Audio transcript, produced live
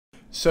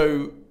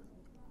So,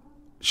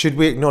 should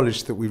we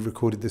acknowledge that we've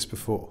recorded this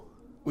before?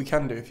 We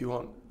can do if you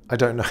want. I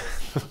don't know.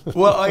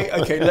 Well, I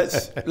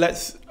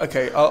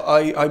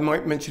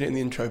might mention it in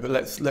the intro, but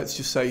let's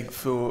just say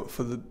for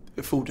the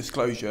full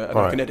disclosure, and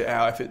I can edit it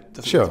out if it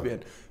doesn't need to be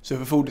in. So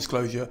for full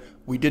disclosure,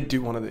 we did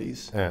do one of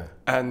these,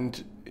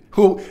 and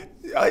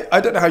I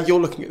don't know how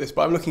you're looking at this,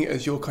 but I'm looking at it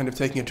as you're kind of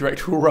taking a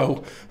directorial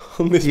role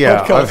on this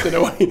podcast in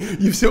a way.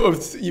 You've sort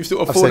of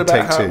thought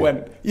about how it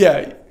went.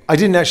 Yeah. I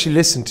didn't actually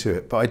listen to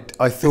it, but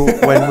I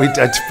thought when we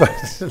did,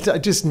 I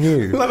just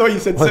knew. I like the way you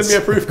said, send me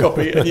a proof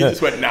copy, and you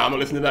just went, nah, I'm not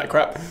listening to that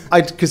crap.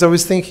 Because I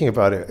was thinking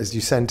about it as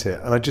you sent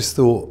it, and I just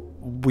thought,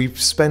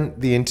 we've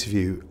spent the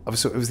interview,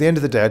 it was the end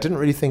of the day, I didn't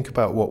really think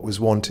about what was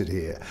wanted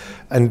here.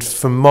 And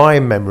from my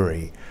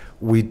memory,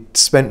 we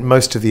spent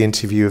most of the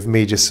interview of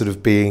me just sort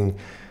of being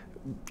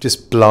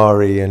just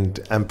blurry and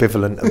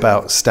ambivalent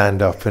about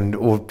stand-up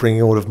or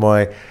bringing all of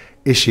my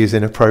issues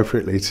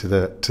inappropriately to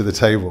the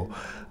table.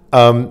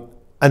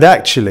 And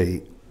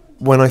actually,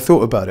 when I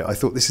thought about it, I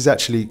thought this is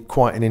actually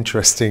quite an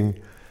interesting.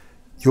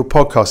 Your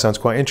podcast sounds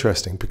quite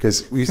interesting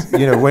because but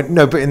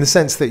in the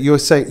sense that you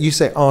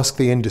say ask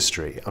the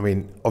industry. I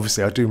mean,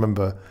 obviously, I do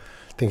remember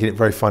thinking it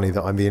very funny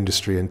that I'm the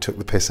industry and took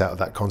the piss out of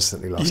that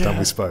constantly last time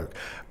we spoke.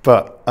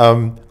 But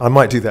I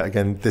might do that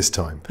again this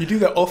time. You do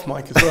that off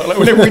mic as well. Like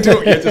whenever we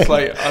talk, you're just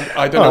like,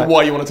 I don't know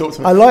why you want to talk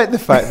to me. I like the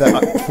fact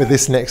that for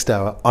this next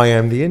hour, I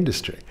am the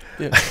industry.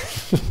 Yeah.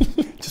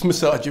 Just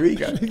massage your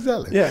ego.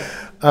 Exactly. Yeah.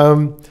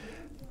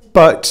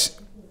 But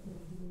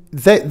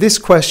this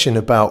question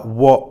about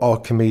what are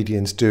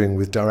comedians doing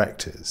with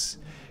directors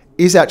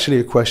is actually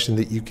a question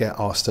that you get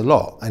asked a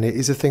lot, and it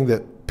is a thing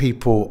that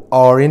people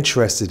are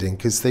interested in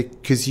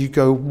because you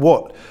go,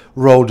 what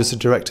role does a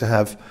director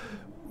have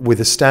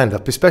with a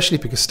stand-up, especially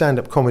because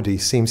stand-up comedy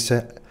seems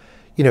to,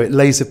 it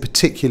lays a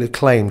particular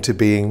claim to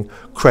being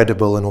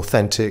credible and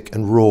authentic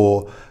and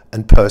raw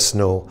and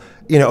personal.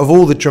 Of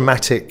all the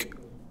dramatic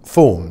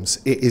forms,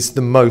 it is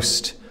the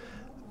most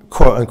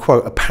quote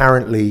unquote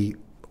apparently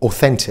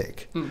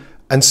authentic.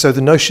 And so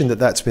the notion that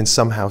that's been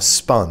somehow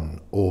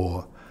spun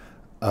or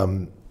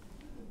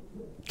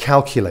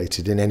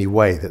calculated in any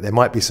way, that there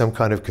might be some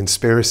kind of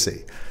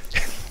conspiracy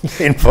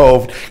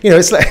involved,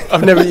 it's like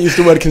I've never used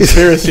the word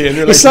conspiracy in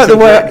relation. It's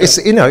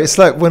like it's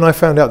like when I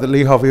found out that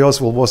Lee Harvey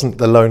Oswald wasn't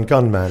the lone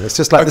gunman. It's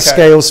just like the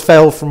scales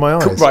fell from my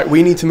eyes. Right,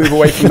 we need to move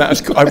away from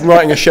that. I'm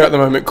writing a show at the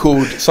moment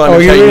called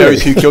Simon Caine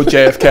Knows Who Killed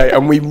JFK,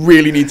 and we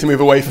really need to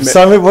move away from it.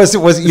 Simon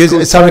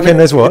Caine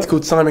knows what? It's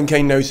called Simon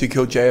Caine Knows Who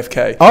Killed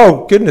JFK.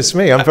 Oh goodness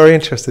me, I'm very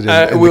interested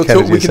in we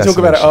can talk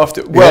about it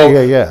after.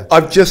 Well, yeah.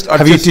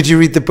 Did you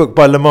read the book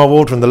by Lamar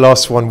Waldron, the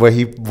last one, where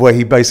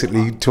he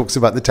basically talks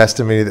about the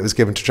testimony that was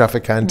given to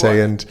Traficante?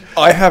 And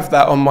I have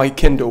that on my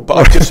Kindle, but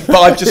I've just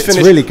finished. It's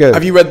really good.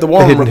 Have you read the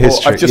Warren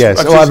Report?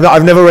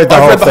 I've never read the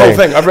whole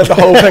thing. I've read the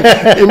whole thing.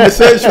 In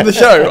research for the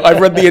show, I've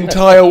read the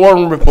entire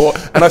Warren Report,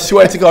 and I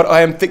swear to God,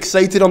 I am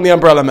fixated on the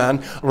Umbrella Man.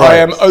 Right. I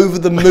am over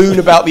the moon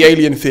about the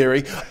alien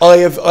theory. I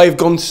have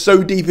gone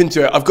so deep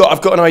into it. I've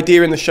got an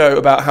idea in the show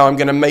about how I'm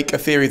going to make a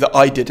theory that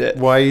I did it.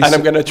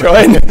 I'm going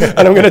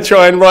to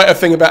try and write a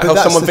thing about how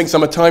someone thinks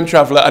I'm a time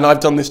traveler, and I've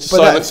done this to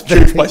silence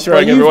truth by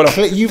throwing everyone off.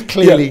 You've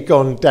clearly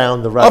gone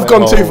down the rabbit hole. I've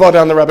gone too far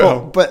down the rabbit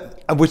hole.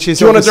 Which is.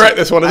 Do you want to direct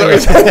this one?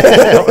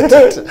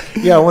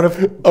 Yeah, I want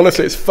to.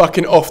 Honestly, it's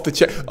fucking off the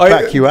chain.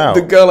 Back you out.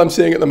 The girl I'm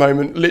seeing at the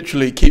moment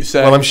literally keeps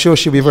saying. Well, I'm sure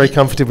she'll be very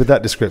comforted with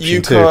that description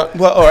you too. Can't.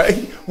 Well, all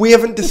right. We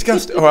haven't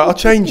discussed it. All right, I'll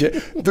change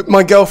it. But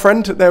my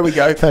girlfriend. There we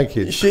go. Thank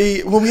you.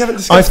 We haven't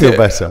discussed it. I feel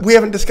better. We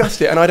haven't discued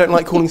it, and I don't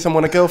like calling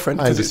someone a girlfriend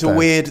because it's a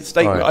weird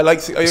statement. Right. I like.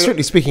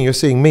 Strictly speaking, you're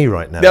seeing me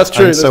right now. That's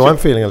true. So I'm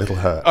feeling a little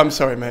hurt. I'm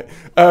sorry, mate.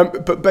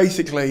 But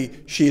basically,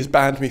 she has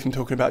banned me from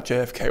talking about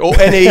JFK or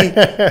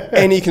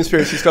any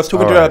conspiracy. I was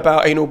talking to her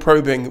about anal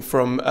probing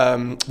from.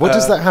 What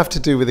does that have to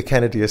do with the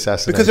Kennedy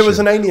assassination? Because there was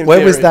an alien.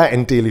 Where was that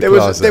in Dealey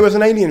Plaza? There was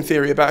an alien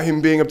theory about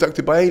him being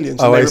abducted by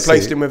aliens, and they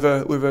replaced him with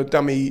a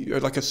dummy,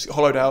 like a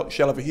hollowed out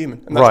shell of a human,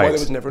 and that's why there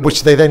was never.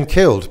 Which they then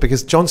killed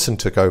because Johnson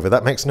took over.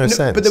 That makes no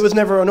sense. But there was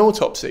never an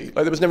autopsy.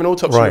 Like there was never an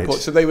autopsy report.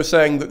 So they were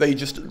saying that they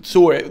just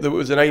saw it, that it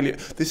was an alien.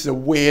 This is a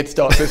weird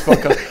start to this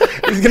podcast.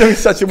 It's going to be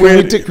such a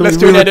weird. Let's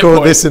do an edit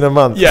point. This in a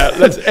month. Yeah,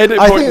 let's edit.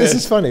 I think this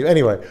is funny.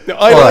 Anyway,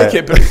 I like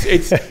it, but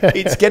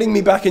it's getting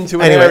me back into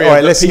an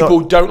area that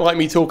people don't like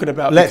me talking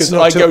about because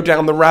I go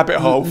down the rabbit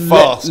hole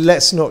fast.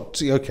 Let's not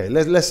talk about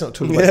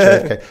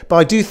JFK. But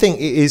I do think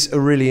it is a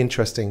really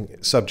interesting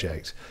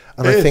subject,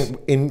 and I think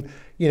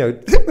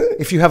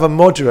if you have a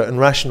moderate and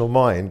rational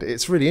mind,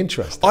 it's really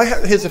interesting.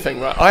 Here's the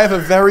thing, right? I have a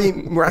very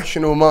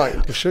rational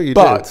mind. I'm sure you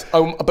do.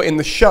 But in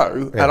the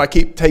show, and I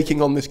keep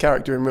taking on this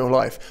character in real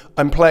life,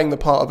 I'm playing the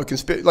part of a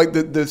conspiracy. Like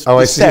the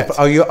set.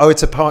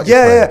 It's a part.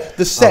 Yeah.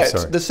 The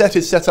set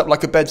is set up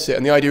like a bed sit,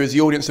 and the idea is the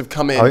audience have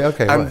come in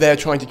and they're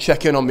trying to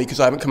check in on me because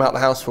I haven't come out of the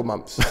house for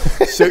months.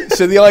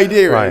 so the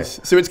idea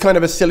is, so it's kind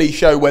of a silly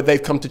show where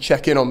they've come to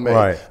check in on me,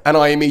 and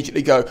I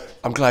immediately go,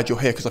 "I'm glad you're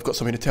here because I've got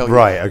something to tell you."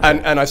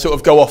 Okay. And I sort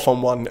of go off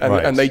on one,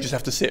 and they just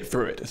have to sit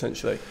through it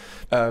essentially.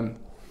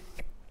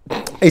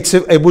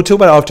 We'll talk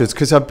about it afterwards,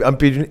 because I'd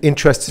be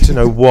interested to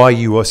know why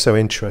you are so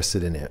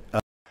interested in it.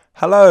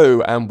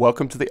 Hello, and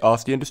welcome to the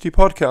Ask the Industry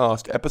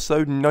podcast,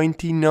 episode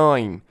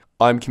 99.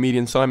 I'm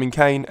comedian Simon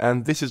Caine,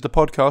 and this is the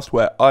podcast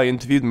where I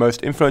interview the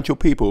most influential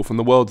people from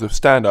the worlds of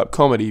stand-up,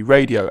 comedy,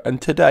 radio,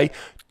 and today,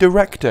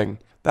 directing.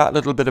 That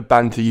little bit of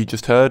banter you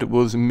just heard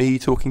was me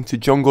talking to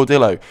John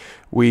Gordillo.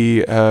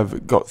 We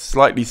have got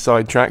slightly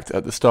sidetracked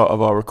at the start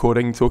of our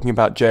recording, talking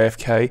about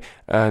JFK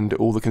and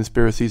all the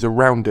conspiracies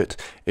around it.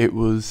 It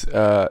was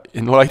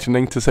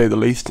enlightening, to say the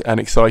least, and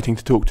exciting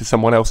to talk to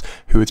someone else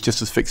who is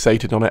just as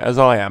fixated on it as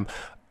I am.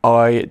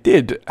 I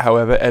did,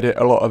 however, edit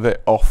a lot of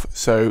it off,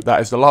 so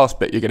that is the last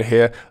bit you're going to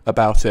hear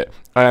about it.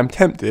 I am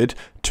tempted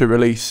to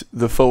release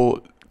the full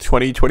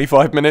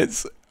 20-25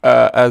 minutes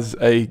as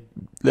a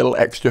little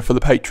extra for the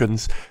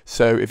patrons.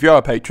 So if you are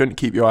a patron,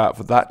 keep your eye out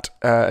for that.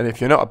 And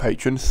if you're not a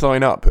patron,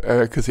 sign up,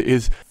 because it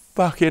is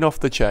fucking off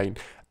the chain.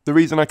 The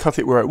reason I cut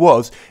it where it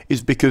was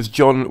is because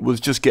John was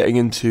just getting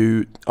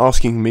into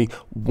asking me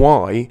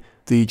why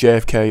the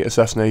JFK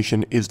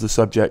assassination is the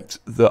subject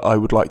that I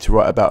would like to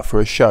write about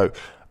for a show.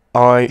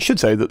 I should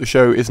say that the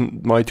show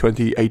isn't my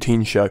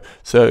 2018 show,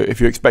 so if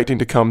you're expecting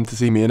to come to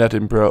see me in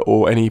Edinburgh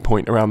or any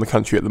point around the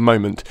country at the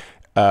moment,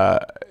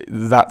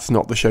 that's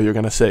not the show you're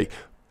going to see,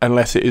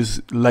 unless it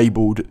is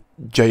labelled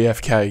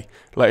JFK.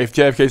 Like, if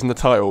JFK is in the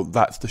title,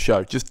 that's the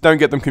show. Just don't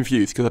get them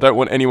confused, because I don't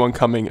want anyone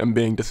coming and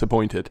being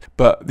disappointed.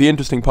 But the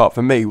interesting part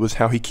for me was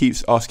how he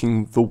keeps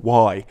asking the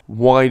why.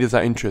 Why does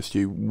that interest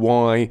you?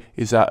 Why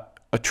is that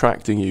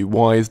attracting you?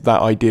 Why is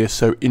that idea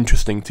so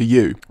interesting to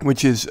you?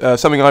 Which is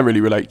something I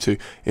really relate to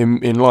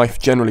in life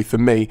generally. For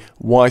me,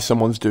 why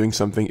someone's doing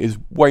something is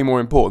way more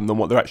important than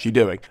what they're actually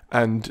doing.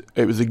 And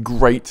it was a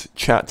great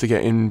chat to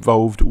get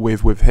involved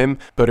with him,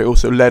 but it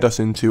also led us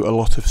into a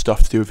lot of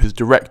stuff to do with his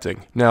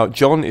directing. Now,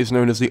 John is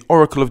known as the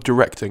Oracle of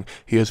Directing.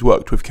 He has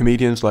worked with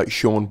comedians like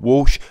Seann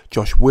Walsh,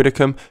 Josh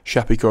Widdicombe,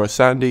 Shappi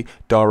Khorsandi,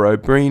 Dara Ó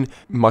Briain,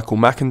 Michael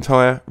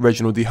Mcintyre,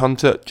 Reginald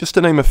just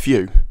to name a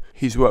few.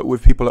 He's worked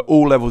with people at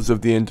all levels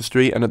of the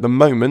industry, and at the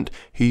moment,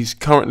 he's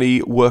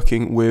currently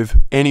working with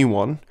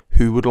anyone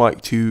who would like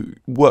to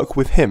work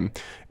with him.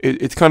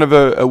 It's kind of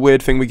a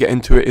weird thing, we get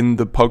into it in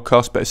the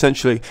podcast, but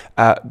essentially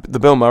at the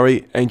Bill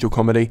Murray Angel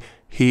Comedy,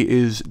 he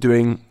is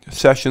doing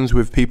sessions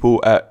with people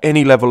at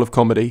any level of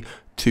comedy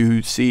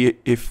to see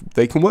if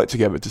they can work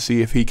together, to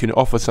see if he can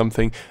offer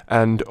something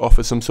and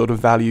offer some sort of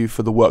value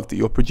for the work that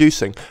you're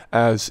producing,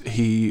 as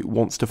he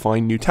wants to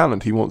find new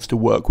talent. He wants to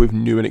work with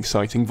new and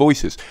exciting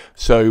voices.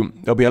 So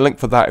there'll be a link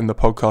for that in the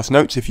podcast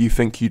notes. If you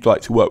think you'd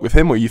like to work with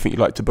him, or you think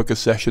you'd like to book a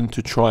session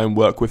to try and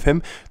work with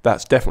him,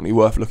 that's definitely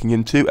worth looking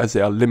into, as they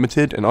are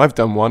limited, and I've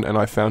done one and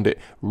I found it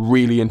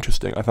really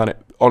interesting. I found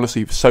it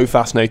honestly so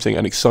fascinating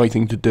and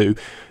exciting to do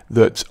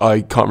that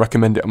I can't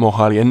recommend it more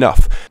highly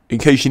enough. In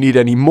case you need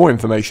any more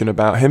information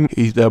about him,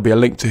 there'll be a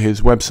link to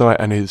his website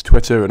and his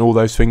Twitter and all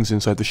those things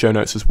inside the show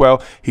notes as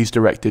well. He's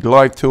directed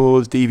live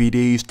tours,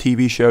 DVDs,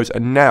 TV shows,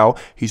 and now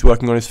he's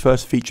working on his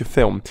first feature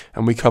film,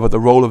 and we cover the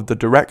role of the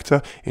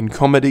director in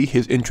comedy,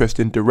 his interest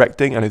in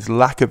directing and his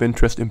lack of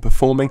interest in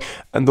performing,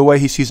 and the way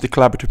he sees the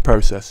collaborative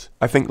process.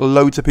 I think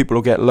loads of people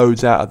will get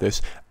loads out of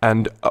this,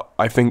 and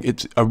I think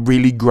it's a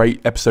really great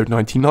episode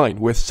 99.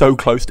 We're so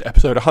close to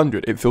episode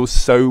 100. It feels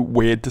so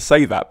weird to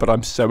say that, but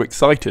I'm so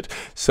excited.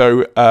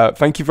 So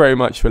thank you very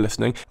much for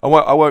listening.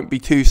 I won't be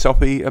too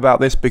soppy about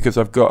this, because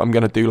I'm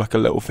going to do like a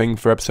little thing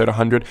for episode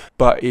 100,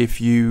 but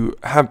if you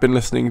have been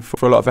listening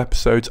for a lot of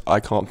episodes, I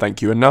can't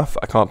thank you enough.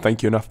 I can't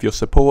thank you enough for your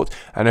support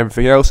and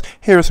everything else.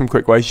 Here are some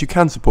quick ways you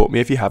can support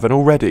me if you haven't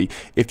already.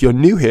 If you're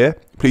new here,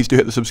 please do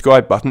hit the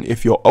subscribe button.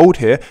 If you're old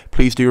here,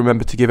 please do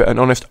remember to give it an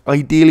honest,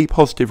 ideally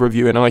positive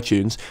review in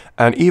iTunes.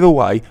 And either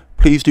way,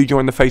 please do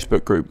join the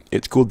Facebook group.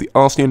 It's called the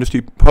Ask the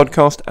Industry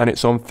podcast, and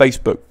it's on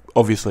Facebook,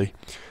 obviously.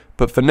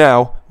 But for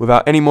now,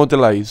 without any more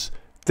delays,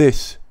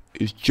 this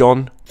is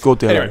John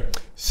Gordillo. Anyway,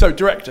 so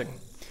directing.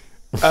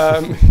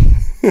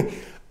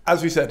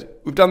 As we said,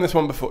 we've done this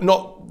one before.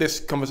 Not this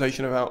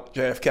conversation about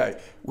JFK.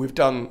 We've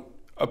done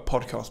a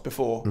podcast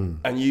before,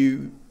 and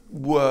you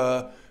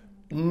were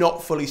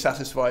not fully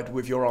satisfied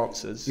with your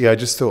answers. Yeah, I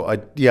just thought I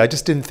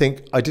didn't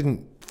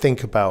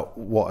think about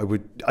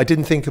what I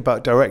didn't think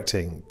about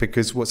directing,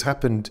 because what's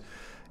happened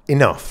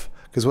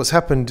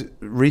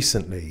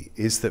recently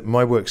is that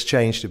my work's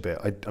changed a bit.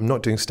 I'm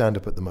not doing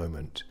stand-up at the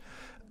moment,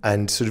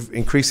 and sort of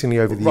increasingly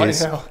over the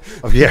years.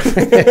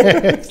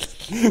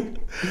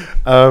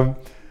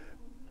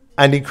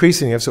 And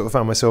increasingly I've sort of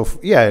found myself,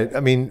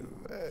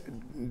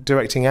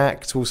 directing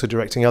acts, also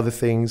directing other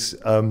things,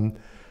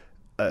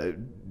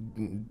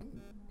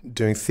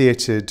 doing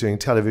theatre, doing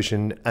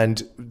television,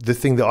 and the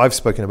thing that I've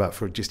spoken about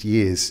for just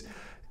years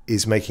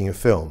is making a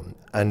film.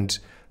 And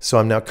so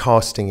I'm now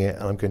casting it,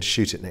 and I'm going to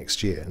shoot it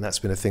next year. And that's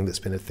been a thing that's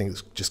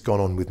just gone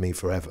on with me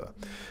forever.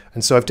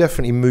 And so I've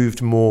definitely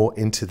moved more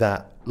into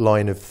that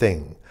line of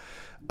thing,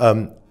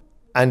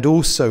 and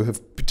also have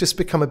just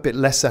become a bit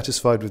less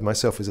satisfied with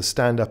myself as a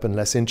stand-up and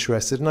less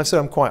interested. And I've said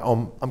I'm quite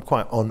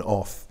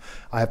on-off.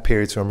 I have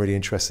periods where I'm really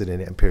interested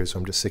in it and periods where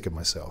I'm just sick of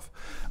myself.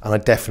 And I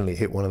definitely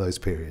hit one of those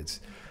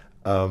periods.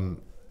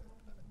 And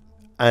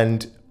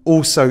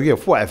also,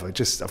 whatever,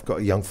 just I've got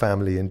a young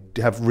family and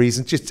have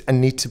reasons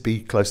and need to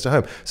be close to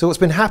home. So what's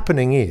been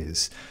happening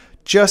is,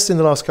 just in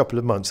the last couple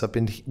of months,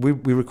 we're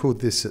recording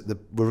this at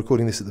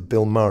the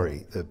Bill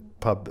Murray, the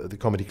pub, the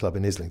comedy club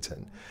in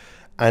Islington,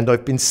 and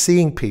I've been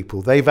seeing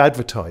people. They've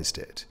advertised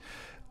it,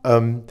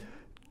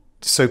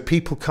 so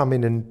people come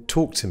in and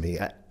talk to me.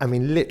 I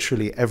mean,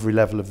 literally every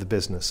level of the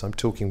business. I'm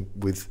talking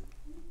with,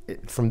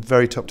 from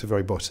very top to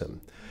very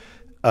bottom,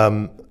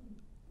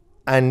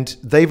 and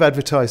they've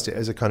advertised it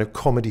as a kind of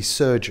comedy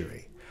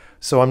surgery.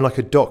 So I'm like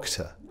a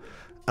doctor.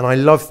 And I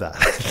love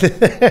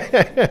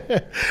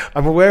that.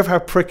 I'm aware of how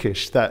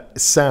prickish that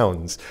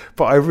sounds,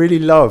 but I really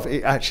love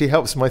it. Actually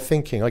helps my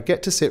thinking. I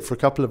get to sit for a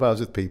couple of hours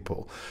with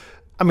people.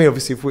 I mean,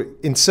 obviously,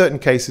 in certain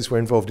cases, we're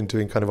involved in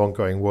doing kind of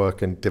ongoing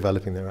work and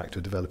developing their act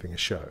or developing a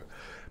show.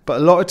 But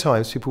a lot of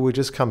times, people will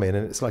just come in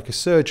and it's like a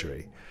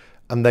surgery,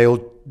 and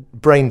they'll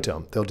brain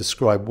dump. They'll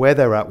describe where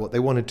they're at, what they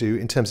want to do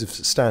in terms of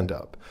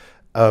stand-up.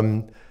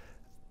 And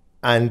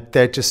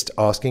they're just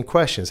asking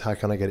questions. How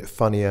can I get it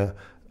funnier?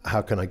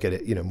 How can I get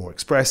it, more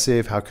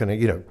expressive? How can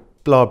I,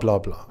 blah, blah,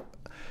 blah.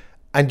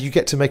 And you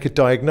get to make a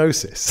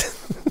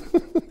diagnosis.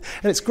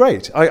 And it's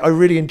great. I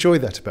really enjoy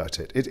that about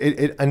it.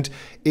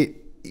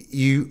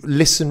 You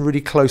listen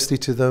really closely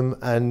to them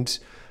and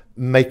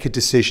make a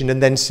decision,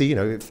 and then see,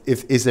 if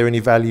is there any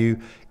value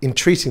in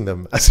treating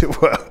them, as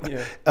it were,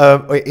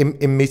 or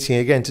in meeting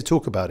again to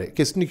talk about it.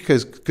 Because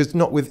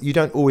you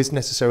don't always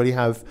necessarily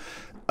have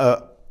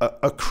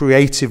a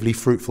creatively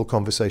fruitful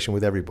conversation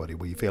with everybody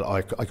where you feel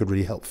I could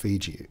really help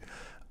feed you.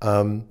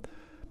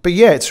 But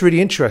yeah, it's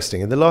really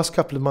interesting. In the last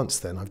couple of months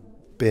then, I've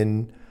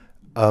been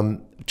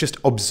just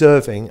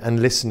observing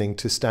and listening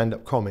to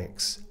stand-up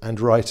comics and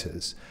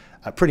writers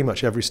at pretty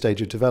much every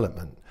stage of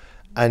development.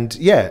 And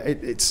yeah,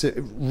 it's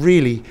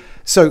really...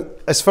 So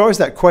as far as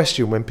that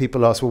question, when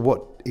people ask, well,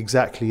 what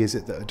exactly is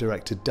it that a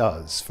director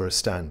does for a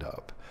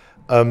stand-up?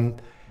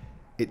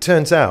 It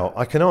turns out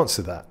I can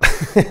answer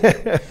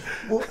that.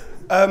 Well,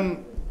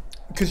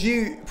 because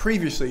you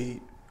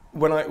previously,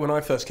 when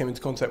I first came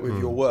into contact with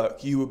your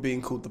work, you were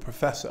being called the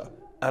Professor,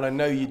 and I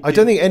know you. I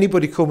don't think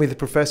anybody called me the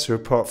Professor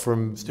apart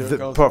from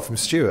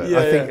Stuart.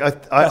 Yeah,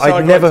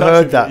 I'd never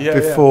heard that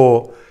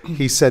before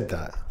he said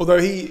that. Although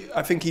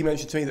I think he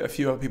mentioned to me that a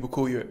few other people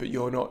call you it, but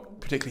you're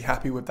not particularly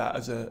happy with that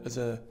as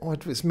a. Oh,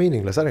 it's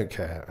meaningless. I don't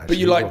care. Actually. But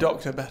you like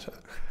Doctor better.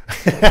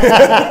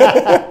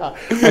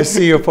 I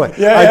see your point.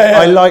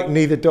 I like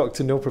neither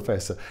Doctor nor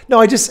Professor.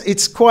 No,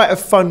 it's quite a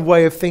fun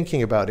way of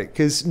thinking about it,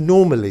 because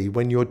normally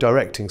when you're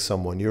directing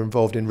someone, you're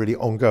involved in really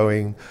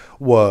ongoing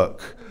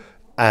work,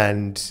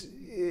 and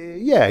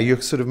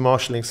you're sort of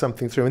marshalling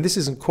something through. And this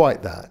isn't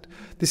quite that.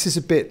 This is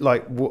a bit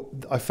like what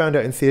I found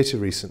out in theatre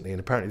recently, and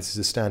apparently this is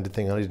a standard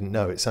thing I didn't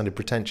know. It sounded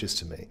pretentious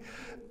to me.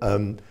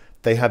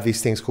 They have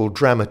these things called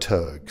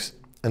dramaturgs.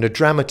 And a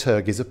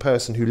dramaturg is a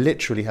person who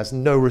literally has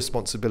no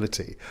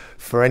responsibility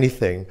for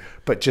anything,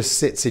 but just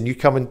sits in. You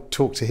come and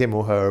talk to him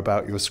or her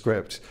about your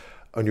script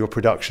and your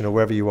production or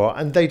wherever you are,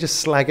 and they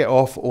just slag it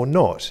off or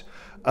not,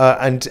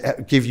 and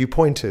give you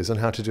pointers on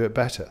how to do it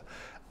better.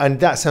 And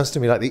that sounds to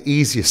me like the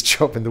easiest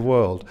job in the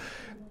world.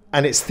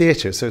 And it's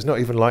theatre, so it's not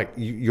even like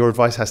your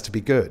advice has to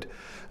be good.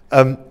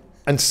 And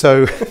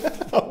so...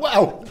 Oh,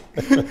 wow!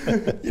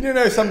 You don't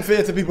know some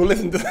theatre people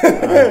listen to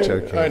that. I'm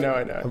joking. I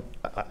know.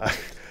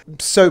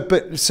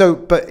 But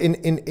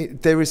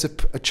there is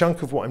a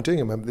chunk of what I'm doing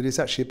at the moment that is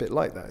actually a bit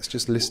like that. It's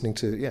just listening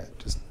to,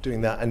 just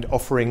doing that and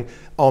offering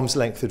arm's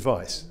length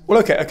advice. Well,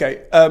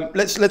 okay.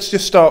 Let's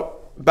just start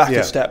back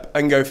a step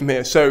and go from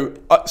here. So,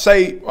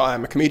 say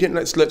I'm a comedian.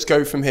 Let's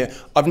go from here.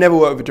 I've never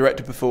worked with a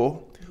director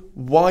before.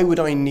 Why would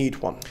I need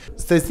one?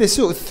 So there's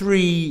sort of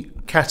three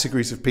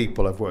categories of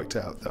people I've worked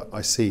out that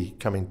I see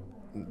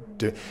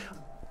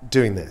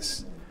doing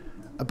this.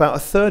 About a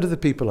third of the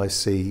people I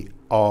see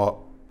are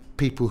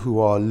people who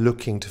are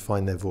looking to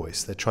find their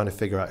voice. They're trying to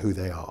figure out who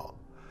they are.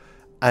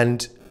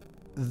 And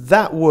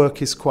that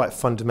work is quite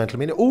fundamental. I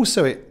mean,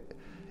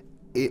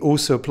 it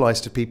also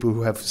applies to people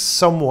who have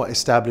somewhat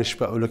established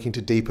but are looking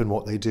to deepen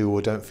what they do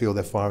or don't feel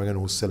they're firing on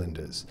all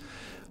cylinders.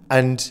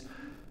 And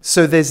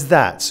so there's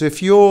that. So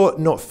if you're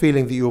not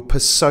feeling that your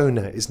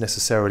persona is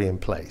necessarily in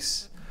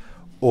place,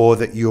 or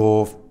that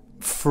you're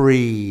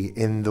free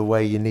in the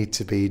way you need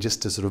to be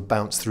just to sort of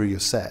bounce through your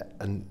set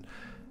and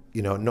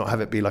not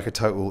have it be like a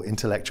total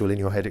intellectual in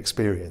your head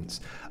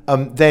experience,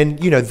 then,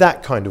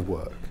 that kind of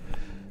work.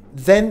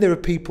 Then there are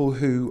people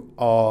who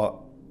are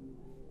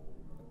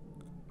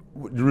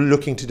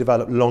looking to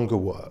develop longer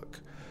work.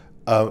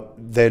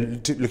 They're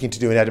looking to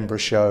do an Edinburgh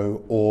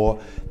show, or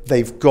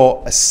they've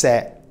got a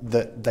set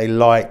that they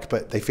like,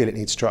 but they feel it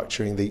needs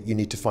structuring, that you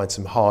need to find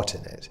some heart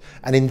in it.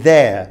 And in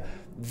there,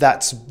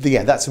 that's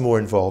more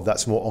involved,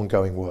 that's more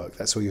ongoing work.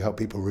 That's where you help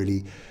people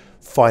really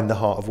find the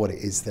heart of what it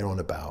is they're on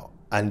about.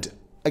 And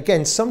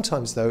again,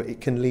 sometimes, though, it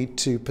can lead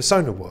to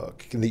persona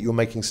work, that you're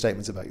making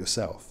statements about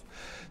yourself.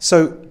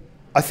 So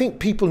I think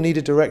people need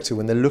a director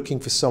when they're looking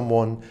for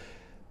someone.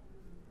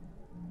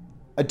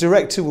 A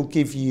director will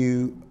give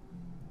you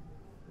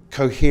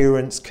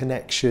coherence,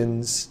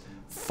 connections,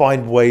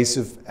 find ways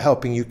of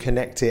helping you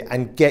connect it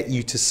and get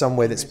you to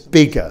somewhere that's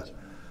bigger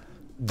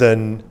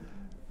than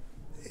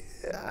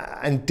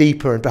and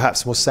deeper and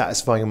perhaps more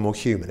satisfying and more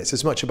human. It's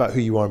as much about who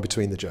you are in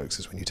between the jokes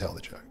as when you tell the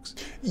jokes.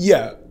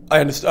 Yeah, I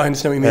understand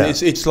what you mean. Yeah.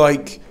 It's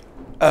like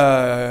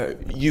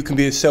you can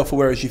be as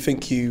self-aware as you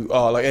think you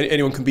are. Like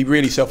anyone can be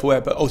really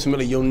self-aware, but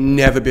ultimately you'll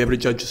never be able to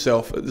judge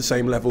yourself at the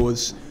same level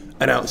as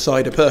an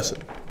outsider person.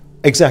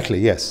 Exactly,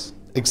 yes.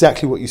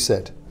 Exactly what you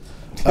said.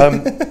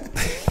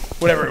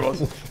 Whatever it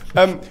was.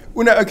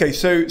 Well, no, okay,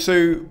 so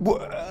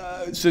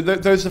those are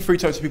the three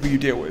types of people you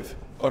deal with.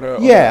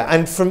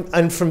 And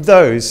from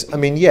those, I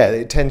mean,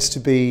 it tends to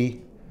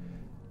be,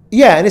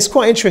 and it's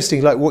quite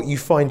interesting, like what you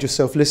find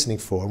yourself listening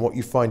for and what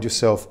you find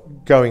yourself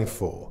going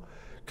for,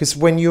 because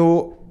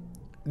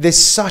there's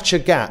such a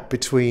gap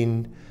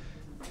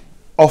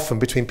often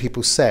between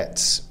people's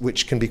sets,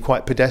 which can be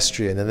quite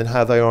pedestrian, and then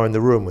how they are in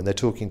the room when they're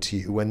talking to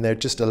you, when they're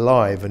just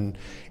alive and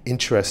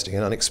interesting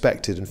and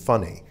unexpected and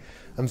funny.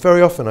 And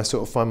very often I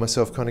sort of find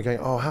myself kind of going,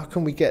 oh, how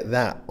can we get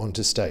that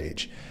onto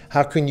stage?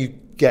 How can you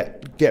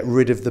get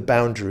rid of the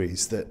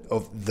boundaries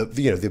of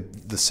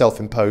the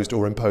self-imposed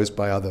or imposed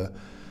by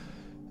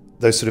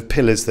those sort of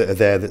pillars that are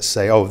there that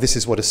say, oh, this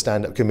is what a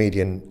stand-up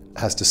comedian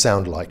has to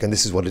sound like, and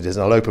this is what it is,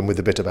 and I'll open with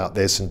a bit about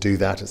this and do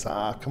that. It's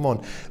like, come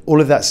on.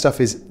 All of that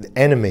stuff is the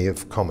enemy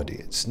of comedy.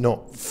 It's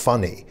not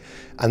funny.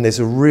 And there's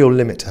a real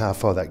limit to how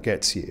far that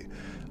gets you.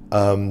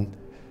 That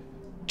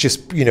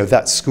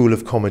school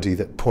of comedy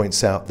that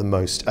points out the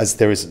most, as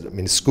there is,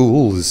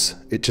 schools,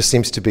 it just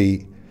seems to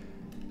be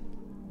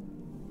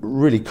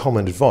really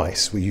common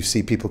advice where you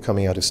see people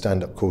coming out of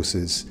stand-up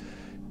courses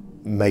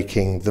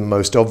making the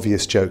most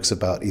obvious jokes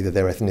about either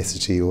their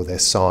ethnicity or their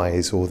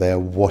size or their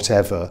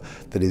whatever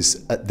that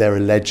is their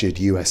alleged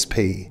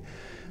USP,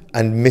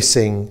 and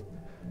missing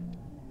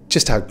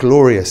just how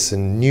glorious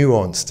and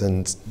nuanced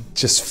and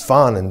just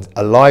fun and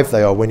alive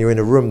they are when you're in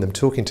a room, them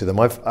talking to them.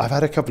 I've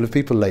had a couple of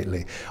people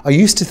lately. I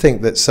used to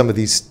think that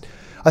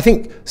I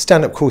think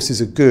stand-up courses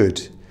are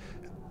good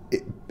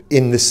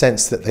in the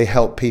sense that they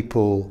help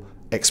people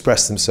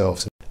express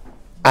themselves.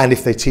 And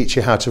if they teach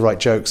you how to write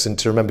jokes and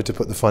to remember to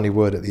put the funny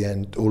word at the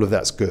end, all of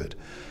that's good.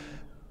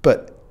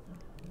 But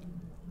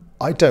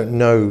I don't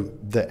know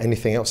that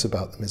anything else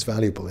about them is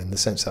valuable, in the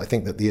sense that I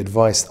think that the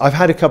advice... I've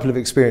had a couple of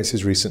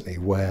experiences recently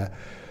where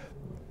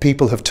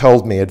people have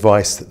told me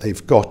advice that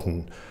they've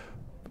gotten.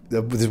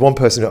 There's one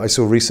person that I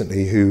saw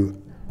recently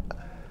who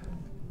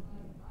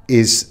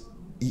is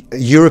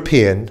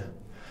European,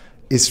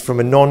 is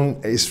from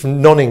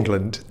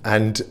non-England,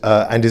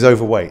 and is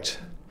overweight.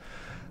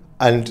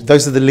 And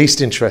those are the least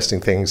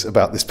interesting things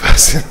about this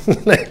person.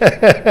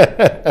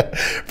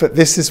 But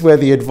this is where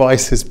the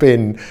advice has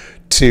been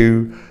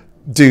to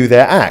do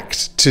their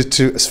act,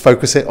 to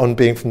focus it on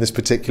being from this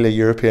particular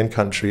European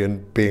country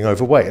and being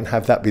overweight, and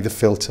have that be the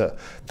filter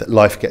that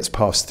life gets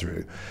passed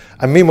through.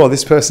 And meanwhile,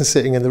 this person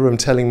sitting in the room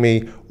telling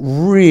me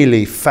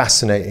really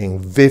fascinating,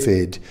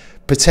 vivid,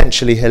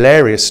 potentially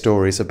hilarious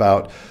stories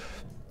about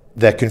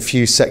their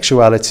confused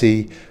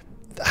sexuality,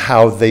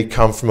 how they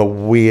come from a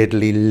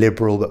weirdly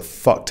liberal but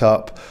fucked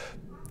up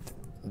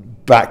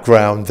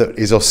background that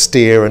is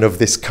austere and of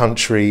this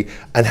country,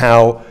 and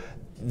how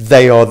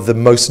they are the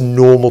most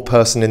normal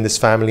person in this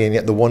family and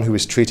yet the one who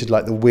is treated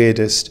like the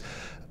weirdest,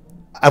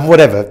 and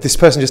whatever. This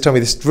person just told me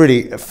this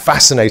really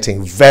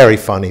fascinating, very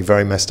funny,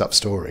 very messed up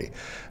story,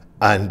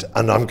 and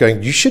I'm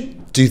going, you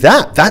should do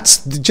that.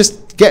 That's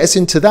just get us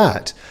into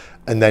that.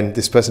 And then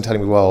this person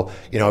telling me, well,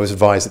 I was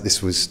advised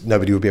that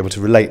nobody would be able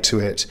to relate to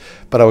it,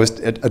 but I was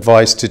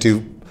advised to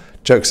do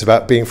jokes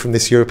about being from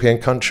this European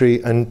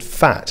country and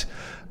fat.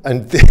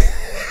 And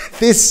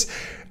this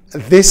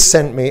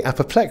sent me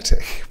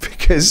apoplectic,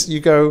 because you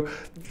go,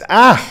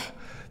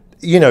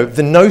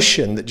 the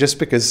notion that just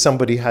because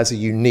somebody has a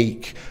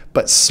unique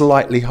but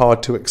slightly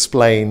hard to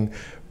explain,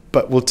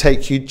 but will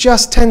take you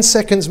just 10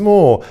 seconds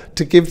more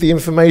to give the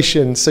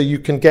information so you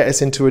can get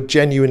us into a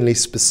genuinely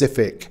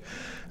specific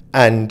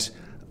and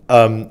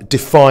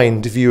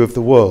defined view of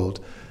the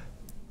world,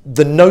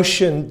 the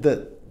notion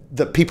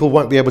that people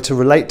won't be able to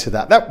relate to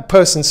that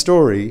person's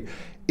story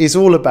is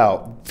all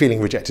about feeling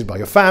rejected by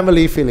your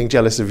family, feeling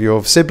jealous of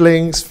your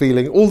siblings,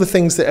 feeling all the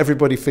things that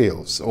everybody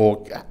feels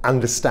or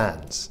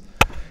understands.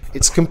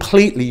 It's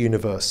completely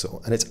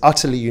universal, and it's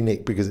utterly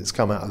unique because it's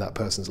come out of that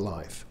person's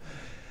life.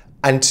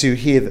 And to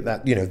hear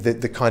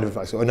the kind of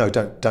advice, oh no,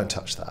 don't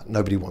touch that.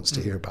 Nobody wants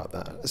to hear about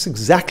that. That's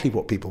exactly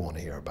what people want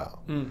to hear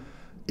about.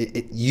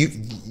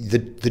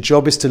 The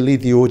job is to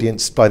lead the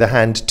audience by the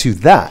hand to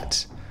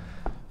that,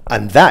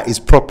 and that is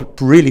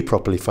really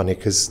properly funny,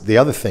 because the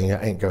other thing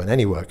ain't going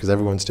anywhere because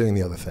everyone's doing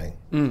the other thing.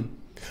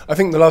 I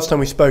think the last time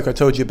we spoke, I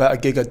told you about a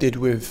gig I did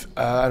with,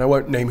 and I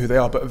won't name who they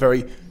are, but a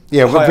very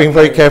we're being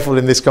very careful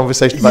in this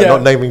conversation about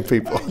not naming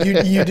people.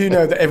 you do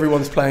know that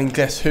everyone's playing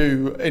Guess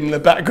Who in the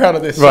background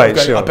of this. Right,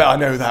 going, sure. I bet I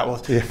know who that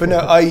was. Yeah. But no,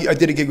 I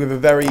did a gig with a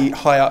very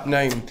high up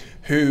name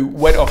who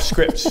went off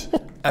script,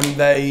 and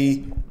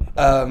they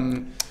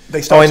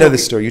started I know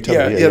this story. You told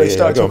me. They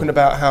started talking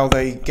about how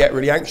they get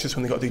really anxious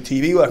when they got to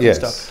do TV work and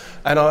stuff.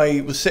 And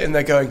I was sitting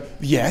there going,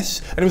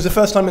 yes. And it was the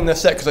first time in their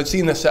set, because I'd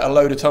seen their set a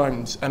load of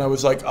times. And I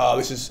was like,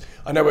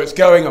 I know where it's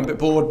going. I'm a bit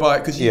bored by it,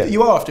 because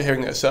you are after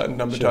hearing it a certain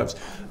number of times.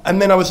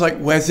 And then I was like,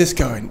 where's this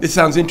going? This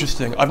sounds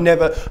interesting.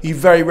 You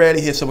very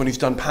rarely hear someone who's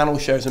done panel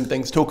shows and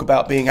things talk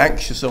about being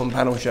anxious on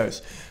panel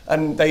shows.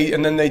 And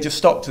then they just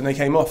stopped and they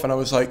came off, and I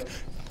was like,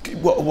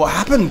 what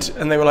happened?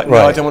 And they were like, no,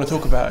 I don't want to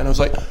talk about it. And I was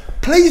like,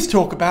 please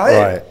talk about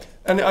it.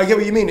 And I get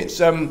what you mean. It's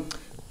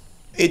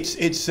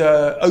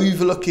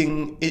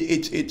overlooking.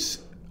 It's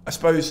I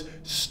suppose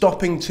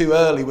stopping too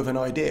early with an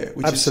idea,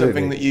 which is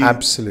something that you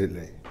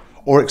absolutely,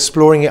 or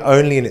exploring it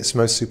only in its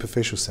most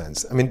superficial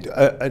sense. I mean,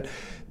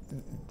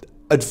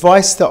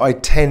 advice that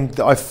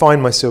I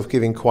find myself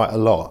giving quite a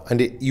lot,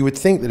 and you would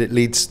think that it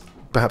leads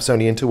perhaps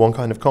only into one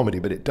kind of comedy,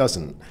 but it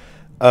doesn't.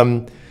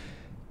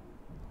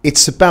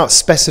 It's about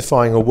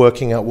specifying or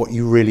working out what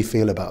you really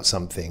feel about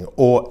something,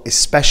 or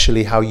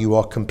especially how you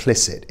are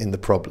complicit in the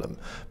problem,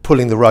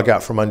 pulling the rug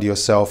out from under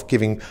yourself,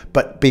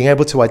 but being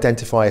able to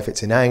identify if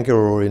it's in anger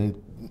or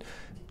in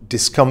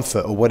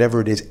discomfort or whatever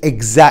it is,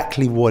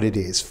 exactly what it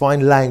is.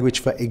 Find language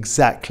for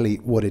exactly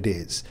what it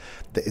is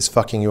that is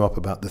fucking you up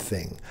about the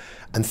thing.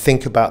 And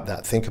think about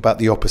that. Think about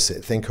the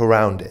opposite. Think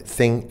around it.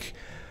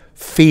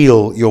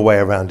 Feel your way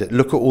around it.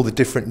 Look at all the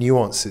different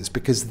nuances,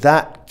 because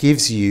that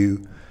gives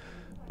you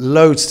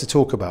loads to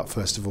talk about.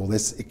 First of all,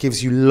 it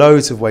gives you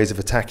loads of ways of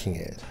attacking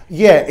it.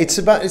 Yeah, it's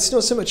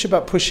not so much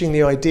about pushing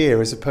the idea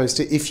as opposed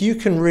to if you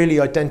can really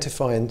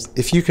identify and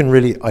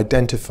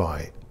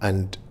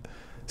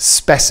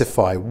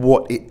specify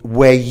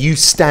where you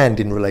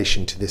stand in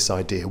relation to this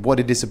idea, what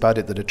it is about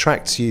it that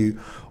attracts you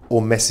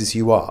or messes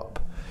you up,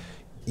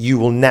 you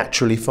will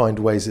naturally find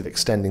ways of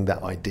extending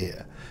that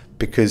idea.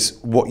 Because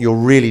what you're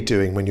really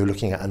doing when you're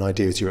looking at an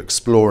idea is you're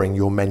exploring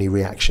your many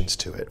reactions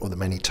to it, or the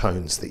many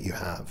tones that you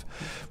have,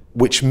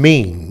 which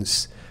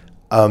means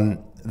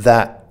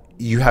that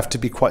you have to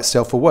be quite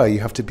self-aware.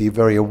 You have to be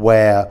very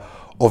aware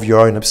of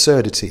your own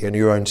absurdity and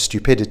your own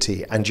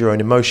stupidity and your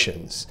own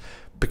emotions,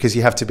 because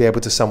you have to be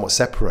able to somewhat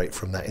separate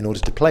from that in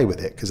order to play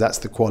with it, because that's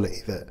the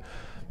quality that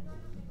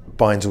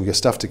binds all your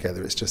stuff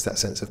together. It's just that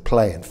sense of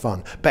play and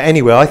fun. But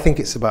anyway, I think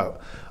it's about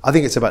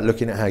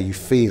looking at how you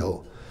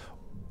feel.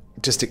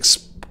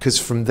 Because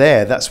from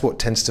there, that's what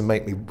tends to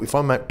make me, if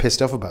I'm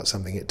pissed off about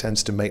something, it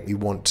tends to make me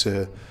want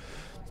to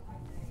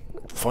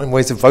find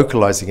ways of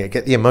vocalizing it,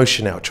 get the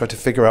emotion out, try to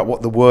figure out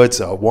what the words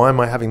are, why am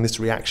I having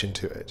this reaction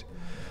to it.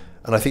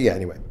 And I think,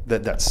 anyway,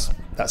 that's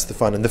the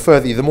fun. And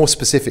the more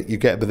specific you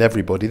get with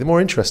everybody, the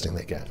more interesting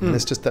they get. And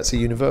that's a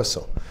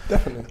universal.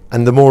 Definitely.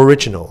 And the more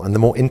original and the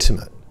more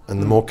intimate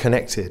and the more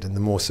connected and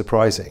the more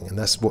surprising, and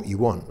that's what you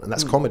want. And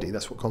that's comedy.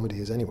 That's what comedy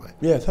is anyway.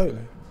 Yeah,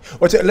 totally.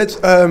 Well,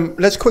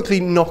 let's quickly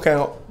knock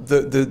out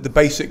the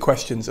basic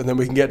questions, and then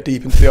we can get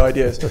deep into the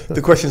ideas.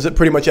 The questions that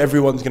pretty much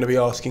everyone's going to be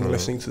asking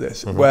listening to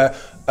this. Where,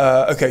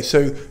 okay,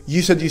 so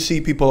you said you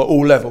see people at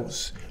all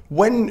levels.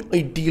 When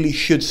ideally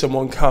should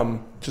someone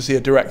come to see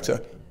a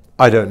director?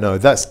 I don't know.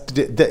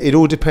 It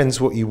all depends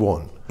what you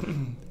want.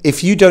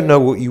 If you don't know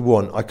what you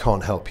want, I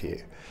can't help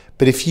you.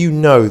 But if you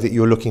know that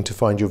you're looking to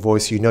find your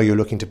voice, you know you're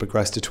looking to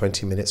progress to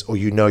 20 minutes, or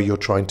you know you're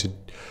trying to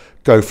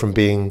go from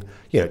being,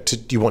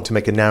 you want to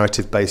make a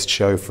narrative-based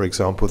show, for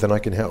example, then I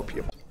can help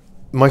you.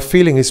 My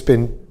feeling has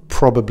been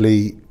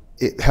probably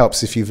it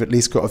helps if you've at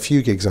least got a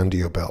few gigs under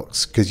your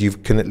belts, because you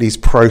can at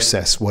least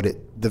process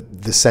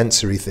the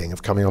sensory thing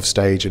of coming off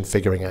stage and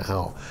figuring out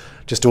how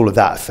just all of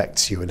that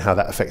affects you and how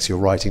that affects your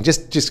writing,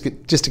 just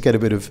to get a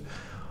bit of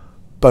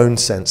bone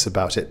sense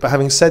about it. But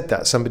having said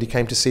that, somebody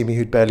came to see me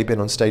who'd barely been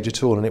on stage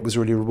at all, and it was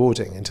really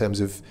rewarding in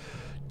terms of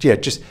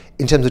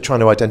trying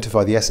to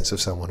identify the essence of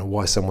someone and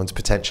why someone's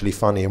potentially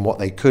funny and what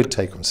they could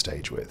take on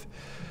stage with.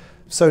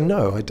 So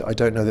no, I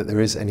don't know that there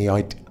is any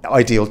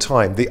ideal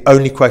time. The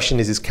only question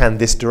is can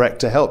this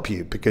director help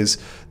you? Because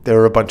there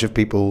are a bunch of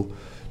people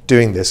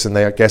doing this, and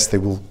I guess they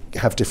will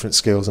have different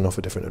skills and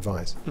offer different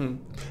advice.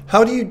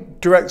 How do you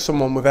direct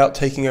someone without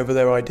taking over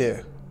their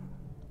idea?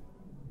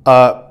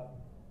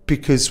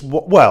 Because,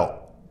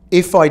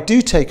 if I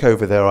do take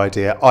over their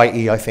idea,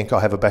 i.e. I think I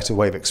have a better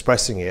way of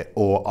expressing it,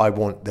 or I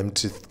want them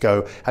to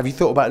go, have you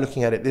thought about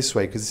looking at it this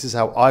way? Because this is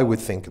how I would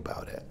think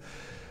about it.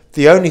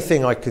 The only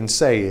thing I can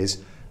say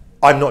is,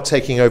 I'm not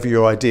taking over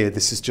your idea,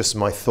 this is just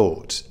my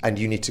thought, and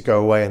you need to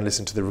go away and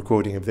listen to the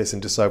recording of this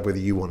and decide whether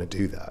you want to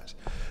do that.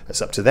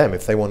 It's up to them.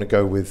 If they want to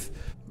go with,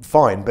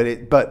 fine,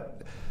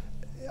 but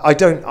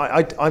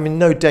I'm in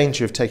no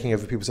danger of taking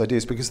over people's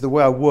ideas, because the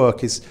way I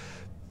work is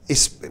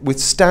with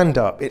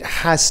stand-up, they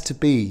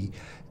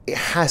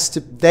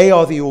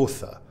are the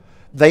author.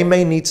 They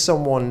may need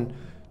someone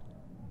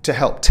to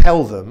help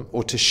tell them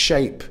or to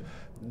shape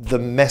the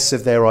mess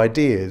of their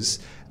ideas,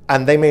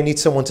 and they may need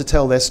someone to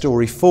tell their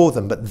story for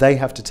them, but they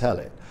have to tell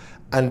it.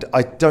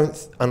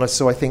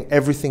 So I think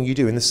everything you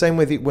do, in the same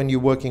way that when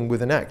you're working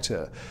with an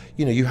actor,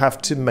 you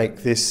have to make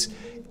this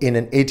in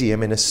an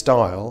idiom, in a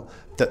style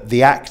that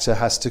the actor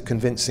has to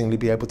convincingly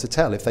be able to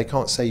tell if they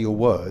can't say your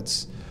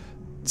words.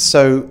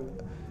 So,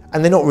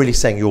 and they're not really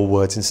saying your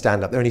words in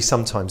stand-up. They're only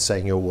sometimes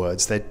saying your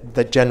words.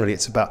 They're generally,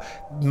 it's about,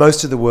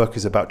 most of the work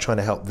is about trying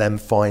to help them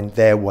find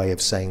their way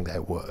of saying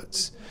their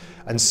words.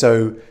 And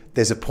so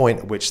there's a point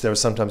at which there are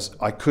sometimes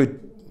I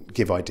could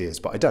give ideas,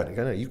 but I don't. I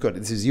go, no, you've got,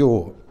 this is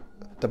your,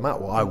 doesn't matter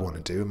what I want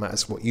to do, it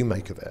matters what you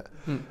make of it.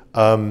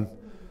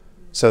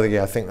 So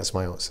yeah, I think that's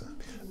my answer.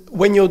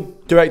 When you're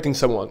directing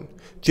someone,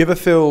 do you ever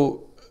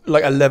feel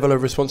like a level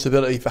of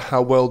responsibility for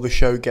how well the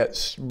show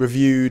gets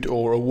reviewed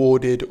or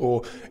awarded,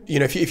 or, you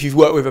know, if you've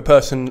worked with a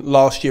person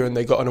last year and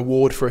they got an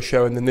award for a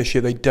show and then this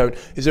year they don't,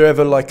 is there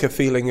ever like a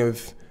feeling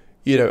of,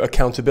 you know,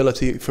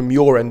 accountability from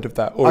your end of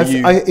that? Or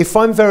if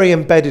I'm very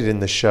embedded in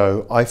the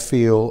show, I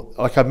feel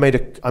like I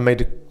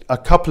made a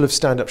couple of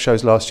stand-up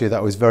shows last year that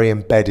I was very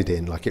embedded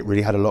in, like it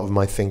really had a lot of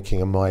my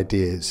thinking and my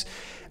ideas,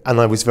 and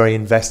I was very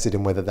invested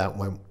in whether that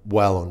went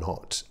well or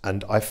not,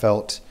 and I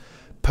felt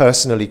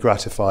personally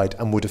gratified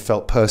and would have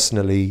felt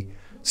personally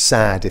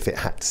sad if it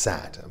had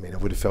sad. I mean, I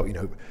would have felt, you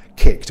know,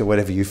 kicked or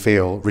whatever you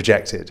feel,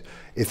 rejected,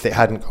 if it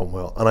hadn't gone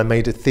well. And I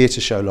made a theatre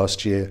show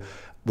last year,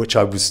 which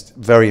I was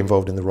very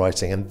involved in the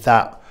writing, and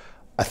that,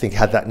 I think,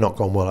 had that not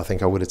gone well, I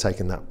think I would have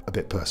taken that a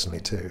bit personally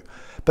too.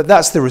 But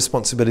that's the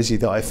responsibility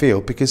that I feel,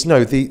 because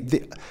no,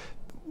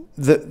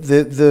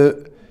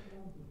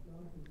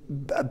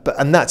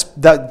 and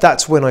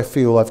that's when I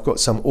feel I've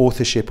got some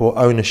authorship or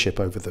ownership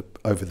over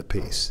the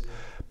piece.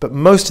 But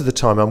most of the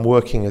time I'm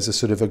working as a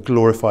sort of a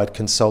glorified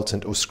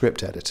consultant or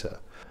script editor.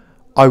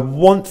 I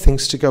want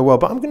things to go well,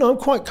 but I'm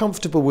quite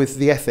comfortable with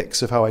the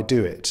ethics of how I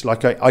do it.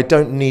 Like I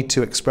don't need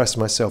to express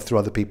myself through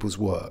other people's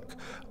work.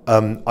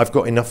 I've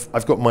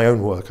got my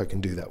own work I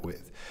can do that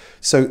with.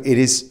 So it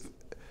is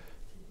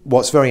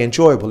what's very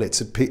enjoyable.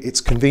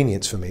 It's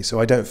convenience for me. So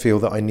I don't feel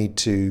that I need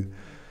to.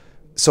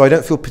 So I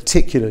don't feel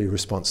particularly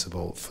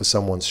responsible for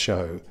someone's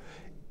show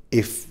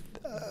if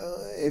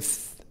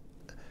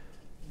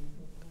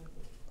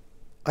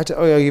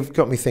you've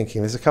got me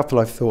thinking. There's a couple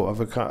I've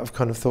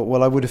kind of thought,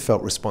 well, I would have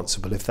felt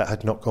responsible if that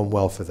had not gone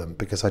well for them,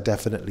 because I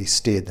definitely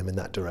steered them in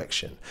that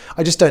direction.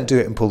 I just don't do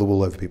it and pull the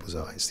wool over people's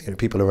eyes. You know,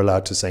 people are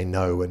allowed to say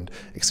no and,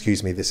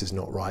 excuse me, this is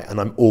not right, and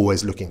I'm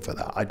always looking for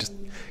that.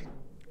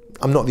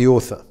 I'm not the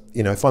author.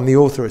 You know, if I'm the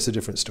author, it's a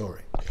different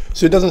story.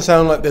 So it doesn't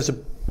sound like there's a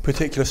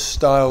particular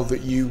style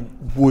that you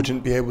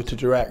wouldn't be able to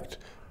direct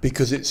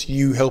because it's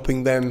you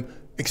helping them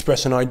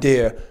express an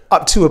idea.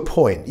 Up to a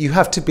point. You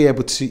have to be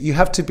able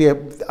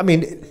to, I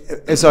mean,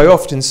 as I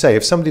often say,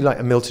 if somebody like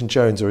a Milton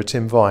Jones or a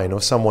Tim Vine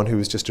or someone who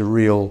was just a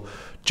real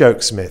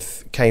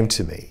jokesmith came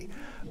to me,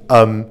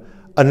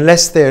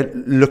 unless they're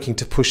looking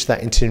to push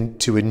that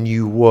into a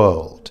new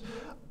world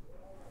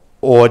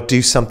or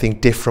do something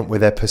different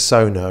with their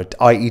persona,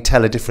 i.e.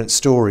 tell a different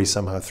story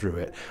somehow through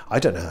it, I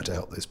don't know how to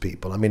help those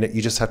people. I mean,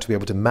 you just have to be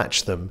able to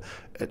match them,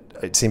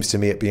 it seems to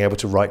me, at being able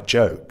to write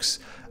jokes.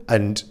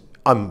 And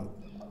I'm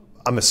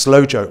a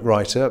slow joke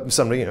writer.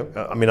 Somebody, you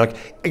know, I mean,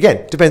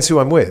 again, depends who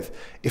I'm with.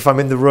 If I'm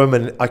in the room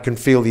and I can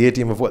feel the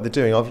idiom of what they're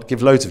doing, I'll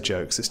give loads of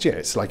jokes.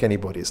 It's like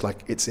anybody. It's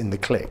like it's in the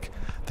click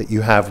that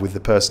you have with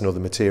the person or the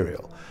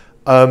material.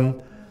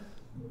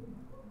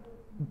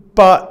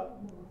 But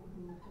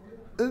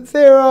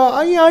there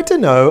are, I don't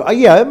know.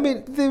 I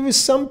mean, there is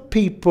some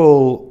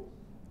people.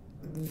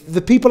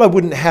 The people I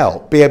wouldn't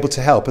be able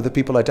to help are the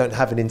people I don't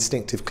have an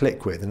instinctive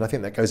click with, and I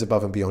think that goes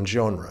above and beyond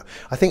genre.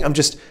 I think I'm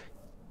just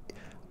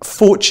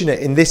fortunate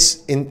in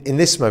this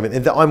moment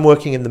in that I'm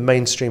working in the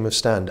mainstream of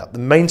stand-up. The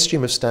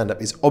mainstream of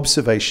stand-up is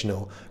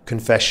observational,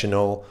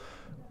 confessional,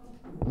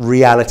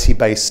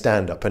 reality-based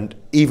stand-up. And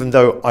even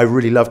though I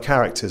really love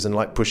characters and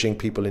like pushing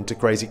people into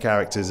crazy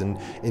characters and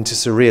into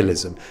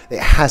surrealism, it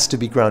has to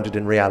be grounded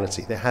in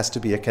reality. There has to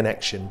be a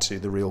connection to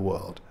the real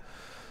world.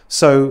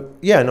 So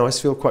yeah, no, I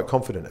feel quite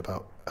confident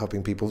about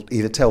helping people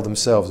either tell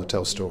themselves or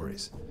tell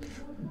stories.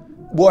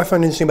 What I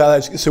find interesting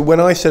about that is, so when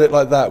I said it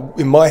like that,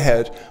 in my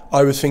head,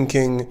 I was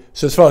thinking,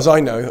 so as far as I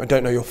know, I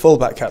don't know your full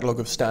back catalogue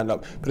of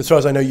stand-up, but as far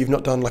as I know, you've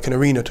not done like an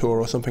arena tour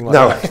or something like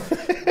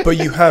that. But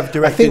you have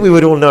directed... I think we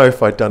would all know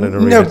if I'd done an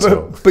arena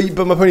tour.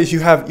 But my point is,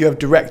 you have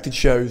directed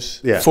shows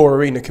for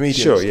arena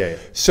comedians. Sure, yeah.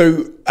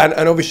 So, and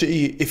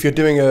obviously, if you're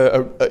doing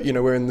you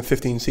know, we're in the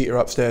 15-seater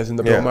upstairs in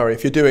the Bill Murray,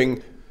 if you're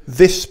doing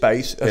this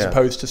space, as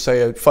opposed to,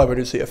 say, a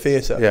 500-seater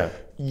theatre,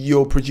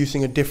 you're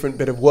producing a different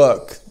bit of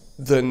work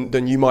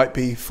than you might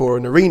be for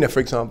an arena, for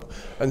example.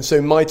 And so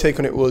my take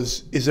on it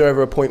was, is there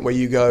ever a point where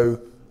you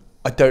go,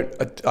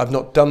 I've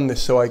not done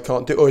this, so I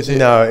can't do it? Or is it...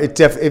 No,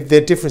 if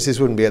their differences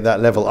wouldn't be at that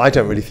level. I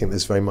don't really think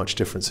there's very much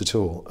difference at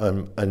all.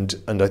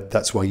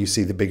 That's why you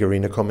see the big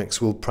arena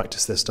comics will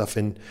practice their stuff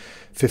in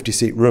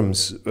 50-seat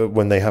rooms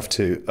when they have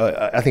to.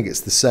 I think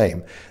it's the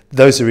same.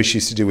 Those are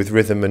issues to do with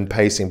rhythm and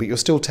pacing, but you're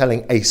still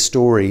telling a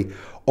story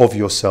of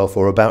yourself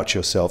or about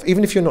yourself.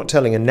 Even if you're not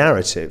telling a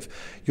narrative,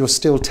 you're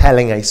still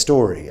telling a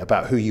story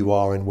about who you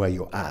are and where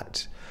you're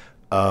at.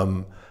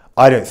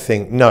 I don't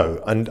think,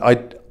 no. And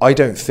I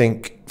don't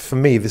think, for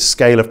me, the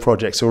scale of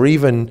projects, or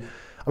even,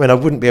 I mean, I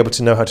wouldn't be able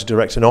to know how to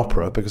direct an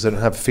opera because I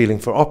don't have a feeling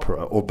for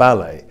opera or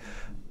ballet.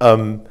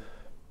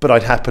 But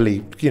I'd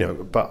happily, you know,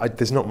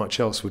 there's not much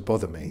else would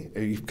bother me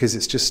because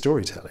it's just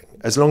storytelling.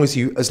 as long as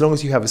you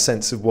have a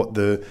sense of what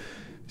the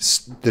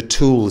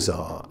tools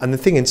are. And the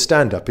thing in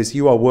stand-up is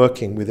you are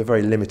working with a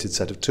very limited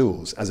set of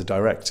tools as a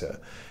director.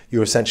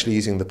 You're essentially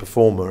using the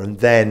performer, and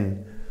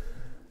then,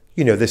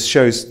 you know, there's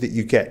shows that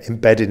you get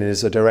embedded in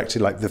as a director,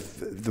 like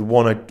the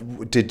one I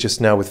did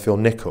just now with Phil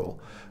Nicol.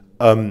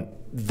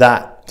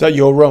 That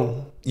You're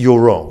Wrong.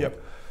 You're Wrong. Yep.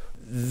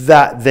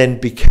 That then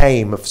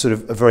became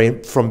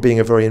from being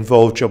a very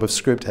involved job of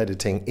script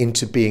editing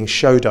into being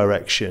show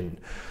direction.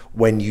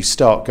 When you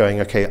start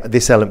going, okay,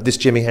 this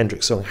Jimi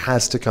Hendrix song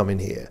has to come in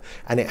here,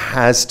 and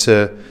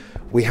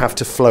we have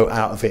to float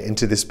out of it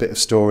into this bit of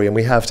story, and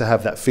we have to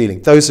have that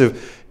feeling. Those are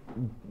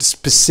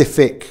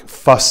specific,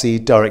 fussy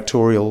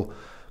directorial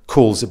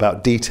calls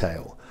about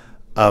detail.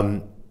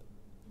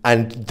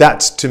 And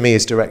that, to me,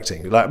 is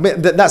directing. Like,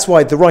 that's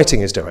why the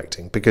writing is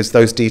directing, because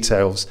those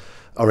details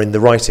are in the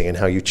writing and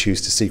how you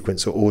choose to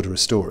sequence or order a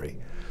story.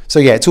 So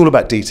yeah, it's all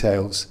about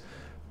details.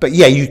 But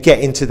yeah, you get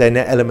into their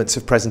elements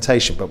of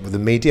presentation. But with the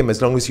medium,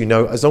 as long as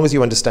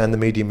you understand the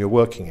medium you're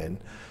working in,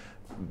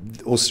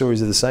 all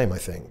stories are the same, I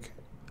think.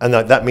 And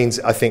that means,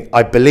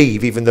 I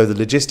believe, even though the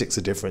logistics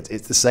are different,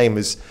 it's the same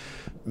as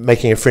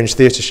making a fringe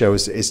theatre show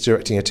as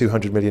directing a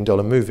 $200 million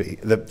movie.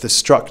 The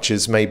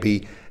structures may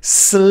be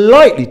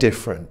slightly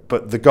different,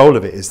 but the goal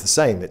of it is the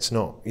same. It's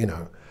not, you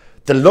know,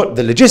 the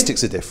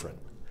logistics are different,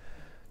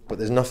 but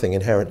there's nothing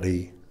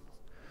inherently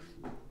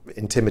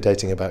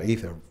intimidating about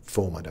either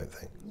form, I don't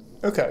think.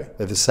 Okay.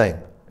 They're the same,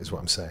 is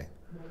what I'm saying.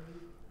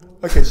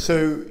 Okay,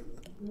 so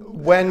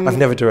I've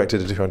never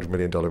directed a $200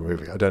 million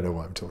movie. I don't know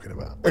what I'm talking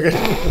about. Okay,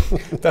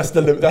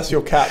 that's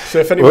your cap. So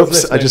if anyone's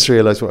listening, I just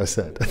realised what I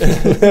said.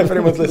 If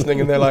anyone's listening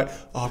and they're like,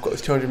 "Oh, I've got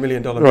this $200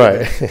 million movie,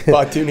 right, but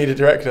I do need a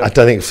director." I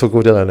don't think for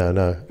Gordillo now.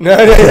 No.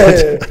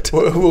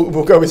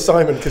 We'll go with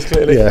Simon, because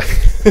clearly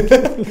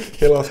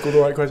he'll ask all the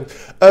right questions.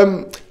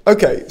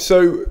 Okay,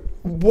 so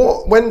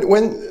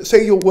when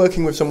say you're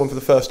working with someone for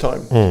the first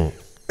time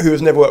who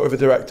has never worked with a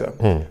director,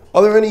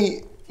 are there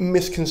any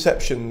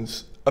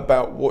misconceptions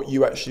about what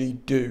you actually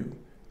do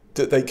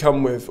that they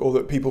come with, or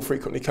that people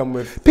frequently come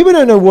with? People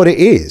don't know what it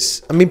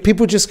is. I mean,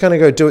 people just kind of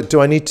go, do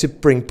I need to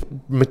bring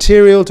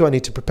material? Do I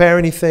need to prepare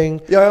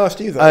anything? Yeah, I asked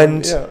you that.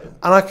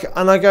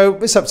 And I go,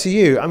 it's up to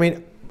you. I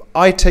mean,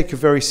 I take a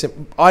very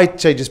simple, I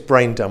say just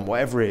brain dump,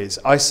 whatever it is.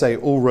 I say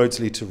all roads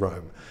lead to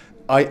Rome.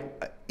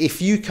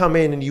 If you come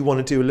in and you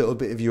want to do a little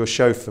bit of your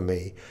show for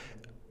me,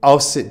 I'll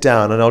sit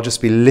down and I'll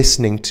just be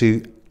listening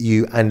to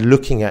you and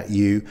looking at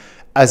you.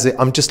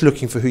 I'm just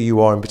looking for who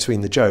you are in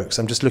between the jokes.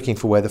 I'm just looking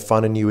for where the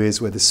fun in you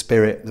is, where the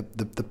spirit,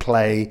 the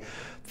play,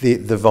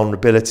 the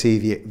vulnerability,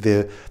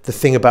 the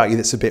thing about you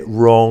that's a bit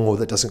wrong, or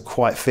that doesn't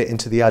quite fit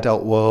into the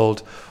adult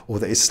world, or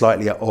that is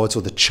slightly at odds,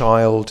 or the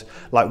child.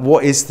 Like,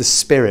 what is the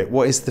spirit?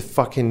 What is the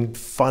fucking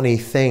funny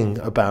thing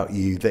about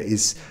you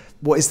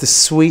what is the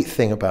sweet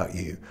thing about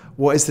you?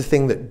 What is the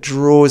thing that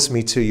draws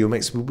me to you,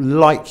 makes me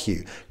like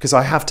you? Because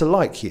I have to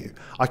like you.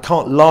 I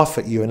can't laugh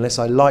at you unless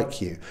I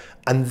like you.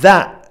 And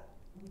that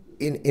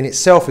in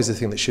itself is a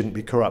thing that shouldn't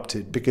be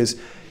corrupted, because,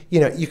 you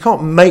know, you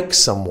can't make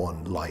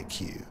someone like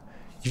you.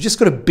 You've just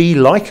got to be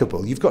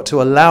likable. You've got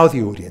to allow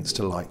the audience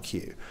to like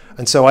you.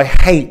 And so I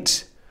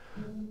hate,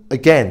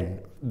 again,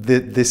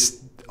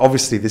 this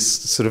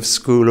sort of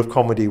school of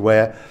comedy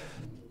where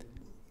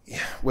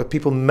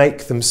people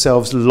make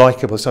themselves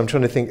likable. So I'm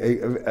trying to think,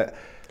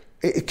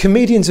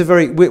 comedians are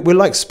we're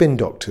like spin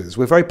doctors.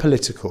 We're very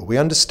political. We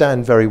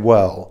understand very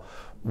well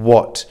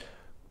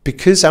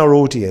because our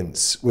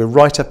audience, we're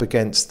right up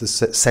against the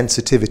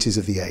sensitivities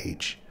of the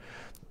age.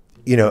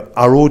 You know,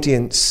 our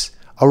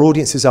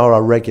audiences are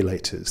our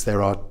regulators.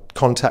 They're our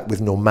contact with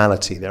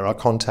normality. They're our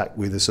contact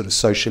with a sort of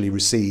socially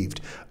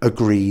received,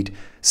 agreed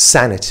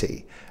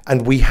sanity.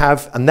 And we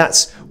have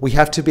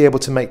to be able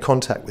to make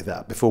contact with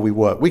that before we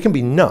work. We can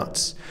be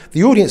nuts.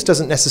 The audience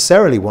doesn't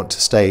necessarily want to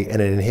stay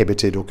in an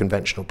inhibited or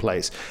conventional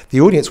place.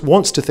 The audience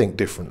wants to think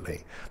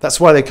differently. That's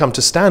why they come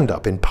to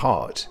stand-up, in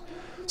part.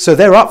 So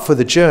they're up for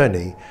the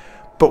journey,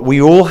 but we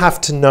all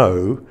have to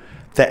know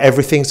that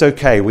everything's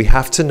okay. We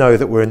have to know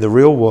that we're in the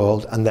real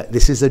world and that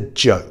this is a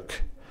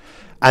joke.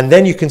 And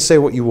then you can say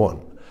what you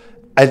want.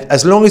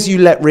 As long as you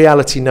let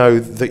reality know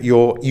that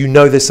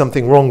there's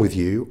something wrong with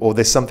you, or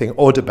there's something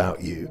odd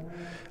about you,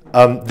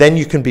 then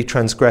you can be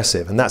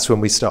transgressive. And that's when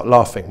we start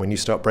laughing, when you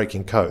start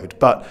breaking code.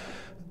 But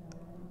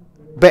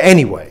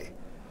anyway,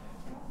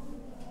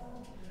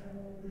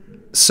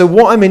 so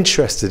what I'm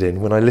interested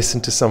in when I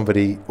listen to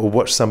somebody or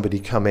watch somebody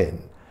come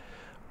in,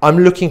 I'm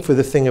looking for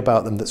the thing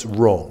about them that's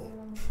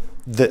wrong,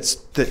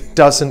 that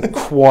doesn't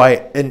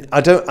quite, and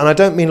I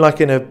don't mean like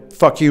in a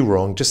fuck you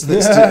wrong,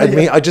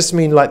 I just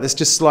mean like that's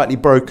just slightly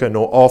broken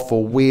or off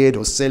or weird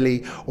or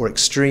silly or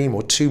extreme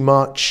or too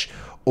much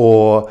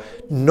or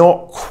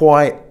not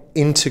quite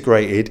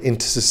integrated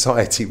into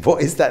society.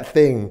 What is that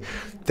thing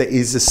that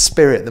is a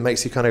spirit that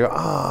makes you kind of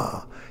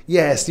go,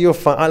 yes, you're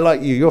fun. I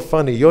like you. You're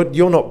funny.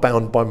 You're not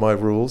bound by my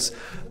rules.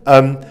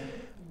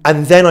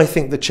 And then I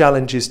think the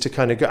challenge is to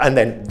kind of go, and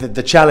then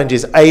the challenge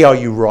is, are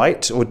you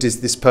right? Or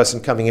does this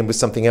person coming in with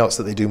something else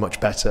that they do much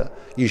better?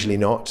 Usually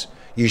not.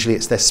 Usually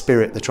it's their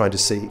spirit they're trying to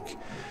seek.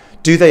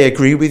 Do they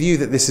agree with you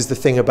that this is the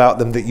thing about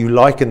them that you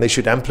like and they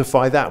should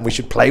amplify that and we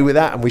should play with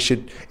that and we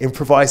should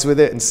improvise with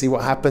it and see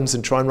what happens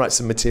and try and write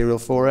some material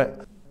for it?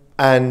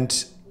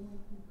 And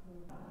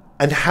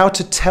how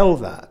to tell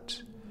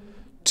that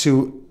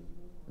to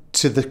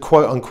the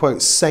quote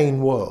unquote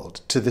sane world,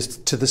 to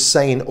the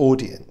sane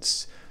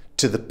audience,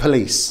 to the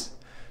police,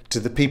 to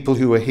the people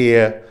who are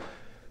here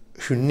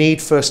who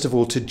need, first of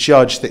all, to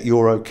judge that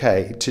you're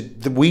okay.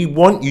 We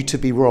want you to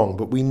be wrong,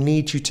 but we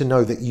need you to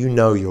know that you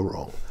know you're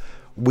wrong.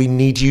 We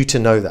need you to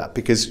know that,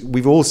 because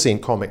we've all seen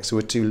comics who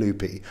are too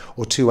loopy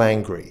or too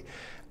angry,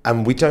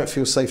 and we don't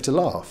feel safe to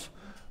laugh.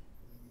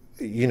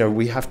 You know,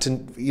 we have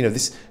to, you know,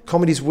 this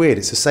comedy's weird.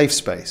 It's a safe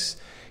space.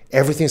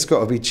 Everything's got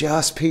to be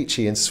just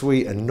peachy and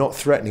sweet and not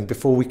threatening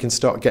before we can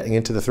start getting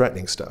into the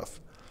threatening stuff.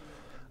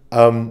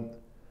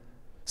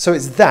 So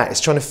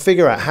it's trying to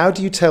figure out, how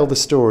do you tell the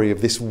story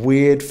of this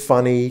weird,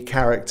 funny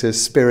character,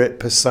 spirit,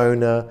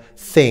 persona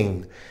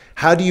thing?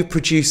 How do you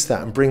produce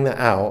that and bring that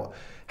out?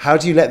 How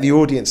do you let the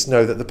audience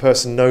know that the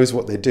person knows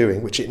what they're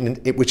doing, which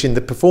in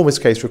the performer's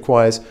case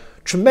requires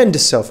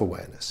tremendous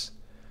self-awareness,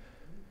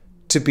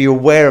 to be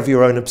aware of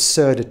your own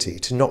absurdity,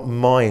 to not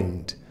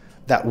mind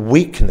that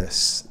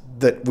weakness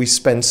that we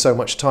spend so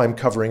much time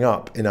covering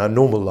up in our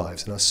normal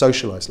lives, in our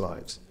socialized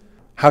lives.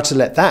 How to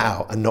let that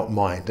out and not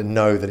mind and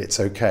know that it's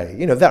okay.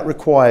 You know, that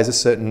requires a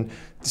certain,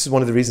 this is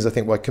one of the reasons I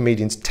think why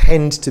comedians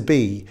tend to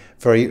be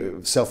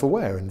very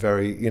self-aware and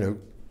very, you know,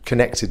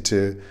 connected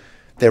to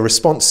their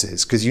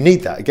responses, because you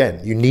need that. Again,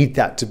 you need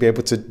that to be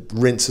able to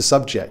rinse a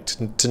subject,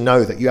 to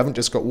know that you haven't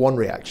just got one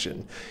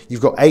reaction,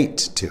 you've got 8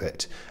 to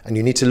it, and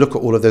you need to look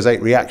at all of those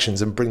 8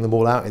 reactions and bring them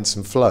all out in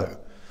some flow.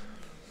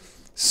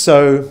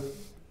 So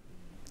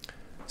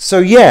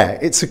yeah,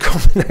 it's a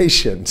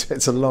combination.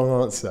 It's a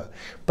long answer,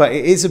 but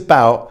it is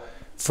about,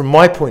 from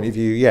my point of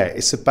view, yeah,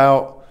 it's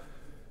about,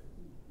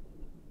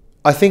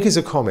 I think as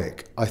a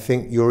comic, I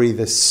think you're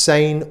either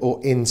sane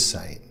or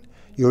insane.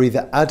 You're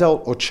either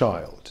adult or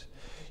child.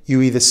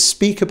 You either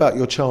speak about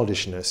your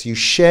childishness, you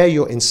share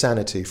your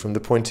insanity from the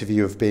point of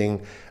view of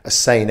being a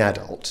sane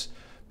adult,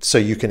 so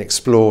you can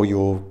explore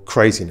your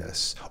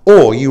craziness,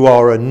 or you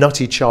are a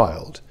nutty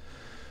child,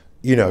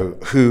 you know,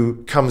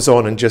 who comes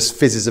on and just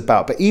fizzes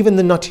about. But even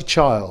the nutty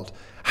child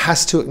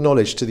has to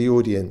acknowledge to the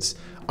audience,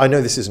 I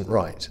know this isn't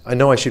right. I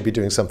know I should be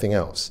doing something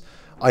else.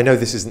 I know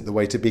this isn't the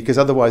way to be, because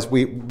otherwise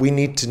we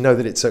need to know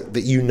that it's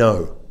that you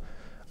know,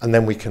 and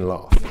then we can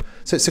laugh.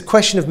 So it's a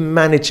question of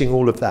managing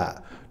all of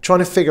that, trying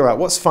to figure out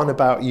what's fun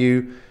about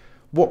you,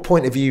 what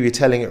point of view you're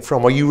telling it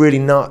from. Are you really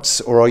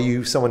nuts, or are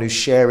you someone who's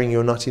sharing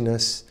your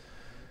nuttiness?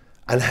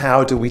 And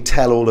how do we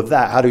tell all of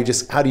that? How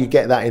do you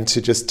get that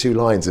into just 2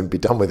 lines and be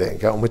done with it and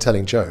go on with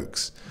telling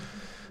jokes?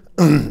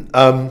 And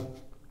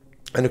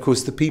of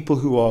course, the people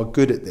who are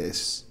good at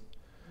this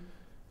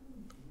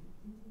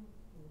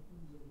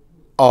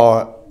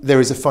there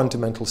is a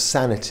fundamental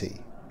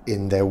sanity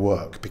in their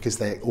work,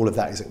 because all of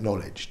that is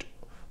acknowledged.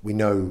 We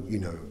know, you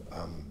know,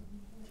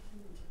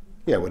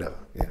 yeah, whatever.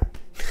 Yeah.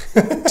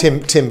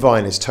 Tim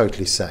Vine is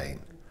totally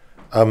sane.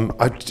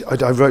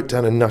 I wrote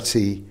down a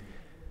nutty.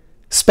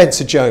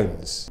 Spencer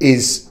Jones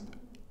is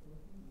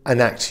an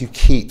act who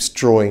keeps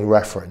drawing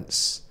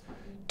reference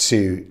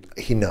to,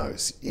 he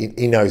knows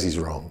he's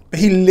wrong.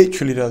 He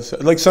literally does.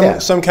 Like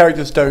some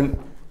characters don't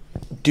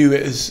do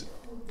it as.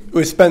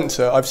 With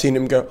Spencer, I've seen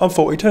him go, I'm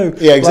 42.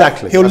 Yeah,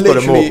 exactly. Like, he'll I've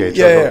got a mortgage,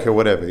 I've got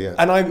whatever, yeah.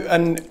 And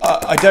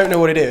I don't know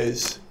what it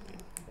is,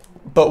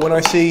 but when I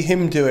see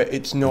him do it,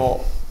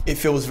 it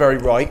feels very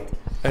right,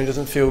 and it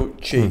doesn't feel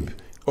cheap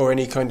or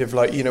any kind of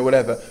like, you know,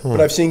 whatever. But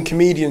I've seen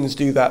comedians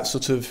do that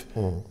sort of,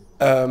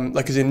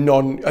 like as in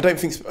I don't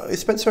think,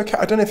 is Spencer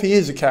I don't know if he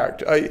is a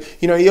character.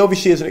 You know, he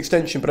obviously is an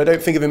extension, but I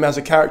don't think of him as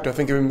a character. I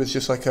think of him as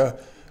just like a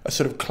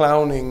sort of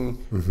clowning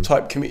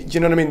type comedian. Do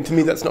you know what I mean? To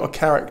me, that's not a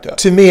character.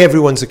 To me,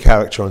 everyone's a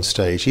character on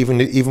stage. Even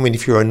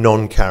if you're a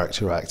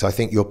non-character act, I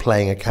think you're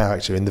playing a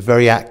character in the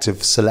very act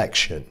of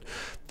selection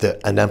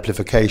and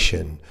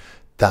amplification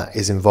that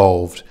is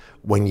involved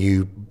when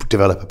you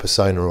develop a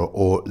persona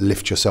or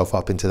lift yourself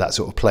up into that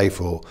sort of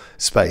playful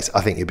space.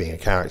 I think you're being a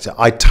character.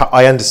 I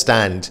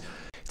understand.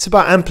 It's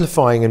about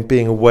amplifying and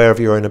being aware of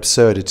your own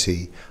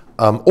absurdity.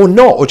 Or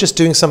not, or just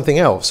doing something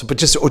else, or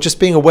just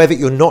being aware that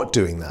you're not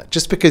doing that.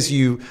 Just because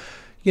you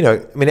know,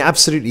 I mean, it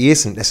absolutely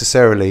isn't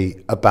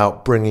necessarily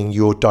about bringing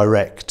your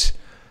direct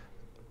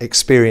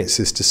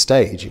experiences to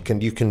stage.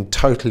 You can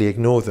totally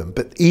ignore them.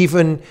 But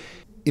even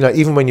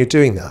when you're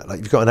doing that, like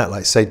you've got an act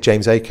like, say,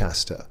 James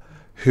Acaster,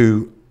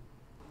 who,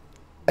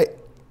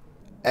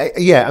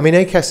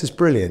 Acaster's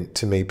brilliant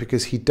to me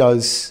because he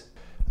does.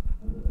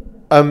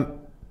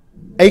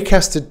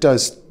 Acaster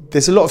does.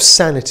 There's a lot of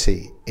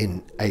sanity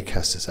in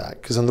Acaster's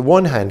act, because on the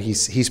one hand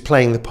he's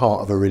playing the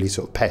part of a really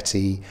sort of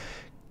petty,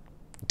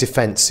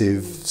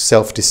 defensive,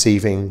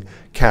 self-deceiving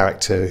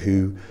character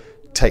who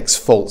takes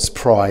false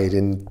pride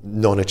in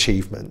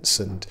non-achievements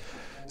and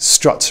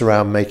struts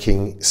around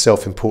making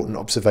self-important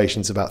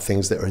observations about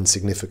things that are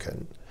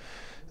insignificant.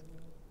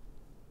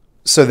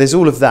 So there's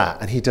all of that,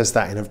 and he does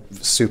that in a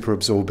super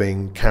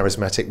absorbing,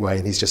 charismatic way,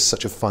 and he's just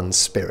such a fun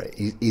spirit.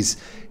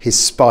 His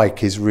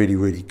spike is really,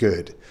 really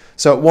good.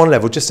 So at one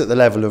level, just at the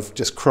level of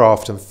just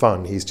craft and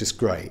fun, he's just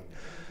great.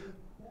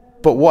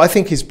 But what I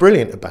think is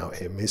brilliant about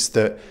him is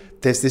that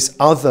there's this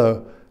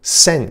other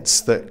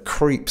sense that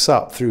creeps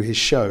up through his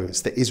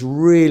shows that is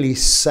really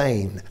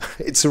sane.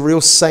 It's a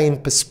real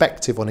sane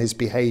perspective on his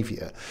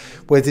behaviour,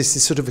 where there's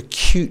this sort of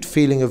acute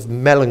feeling of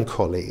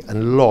melancholy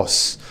and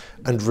loss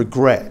and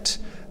regret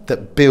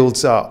that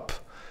builds up.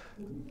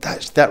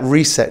 That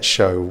Reset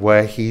show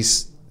where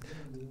he's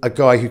a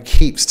guy who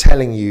keeps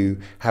telling you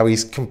how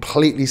he's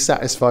completely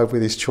satisfied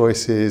with his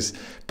choices,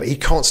 but he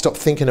can't stop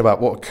thinking about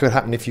what could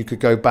happen if you could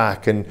go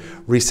back and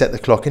reset the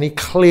clock. And he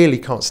clearly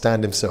can't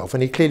stand himself,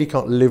 and he clearly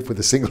can't live with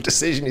a single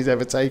decision he's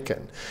ever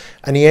taken.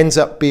 And he ends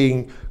up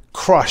being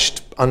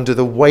crushed under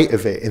the weight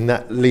of it in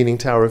that Leaning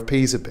Tower of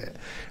Pisa bit.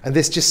 And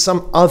there's just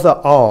some other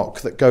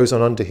arc that goes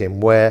on under him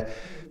where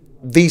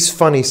these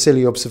funny,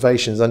 silly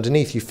observations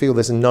underneath, you feel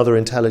there's another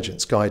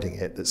intelligence guiding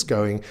it that's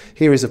going,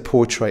 here is a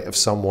portrait of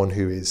someone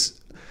who is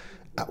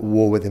at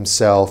war with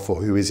himself,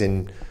 or who is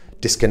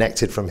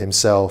disconnected from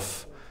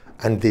himself,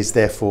 and is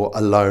therefore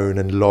alone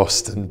and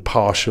lost and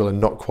partial and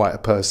not quite a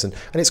person.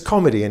 And it's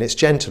comedy and it's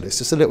gentle. It's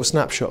just a little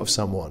snapshot of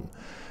someone.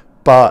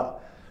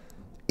 But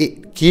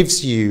it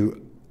gives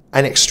you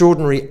an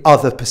extraordinary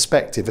other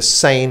perspective, a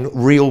sane,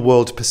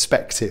 real-world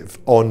perspective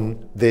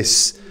on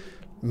this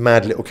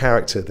mad little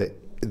character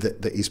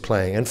that he's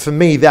playing. And for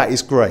me, that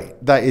is great.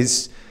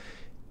 It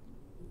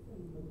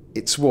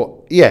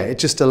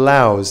just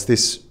allows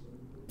this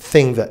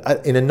thing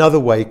that in another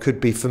way could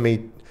be, for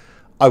me,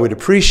 I would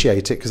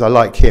appreciate it because I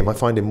like him, I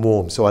find him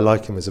warm, so I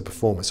like him as a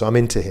performer, so I'm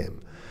into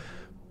him.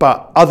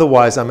 But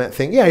otherwise I might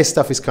think, yeah, his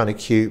stuff is kind of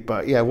cute,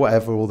 but yeah,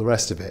 whatever, all the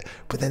rest of it.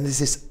 But then there's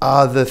this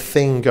other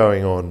thing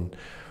going on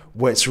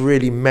where it's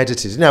really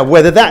meditative. Now,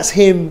 whether that's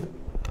him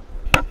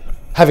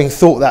having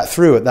thought that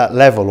through at that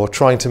level, or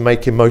trying to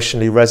make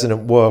emotionally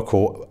resonant work,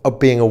 or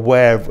being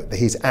aware that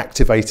he's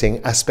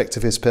activating aspects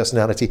of his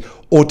personality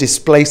or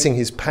displacing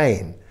his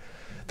pain.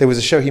 There was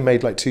a show he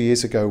made like 2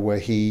 years ago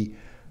where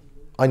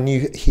I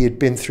knew he had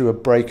been through a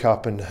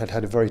breakup and had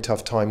had a very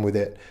tough time with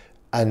it.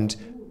 And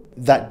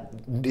that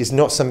is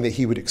not something that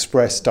he would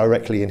express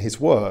directly in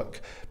his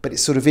work, but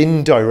it's sort of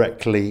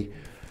indirectly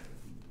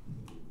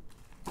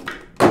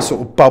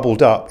sort of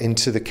bubbled up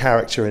into the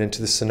character and into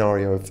the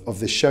scenario of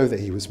the show that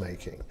he was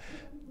making.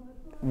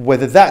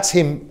 Whether that's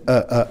him,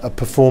 a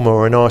performer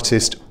or an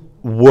artist,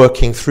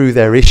 working through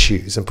their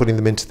issues and putting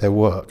them into their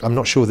work, I'm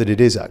not sure that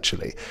it is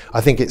actually. I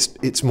think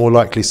it's more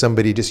likely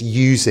somebody just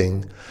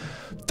using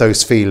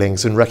those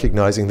feelings and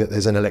recognizing that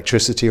there's an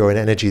electricity or an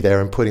energy there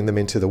and putting them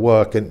into the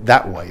work, and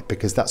that way,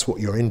 because that's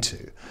what you're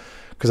into.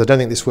 Because I don't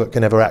think this work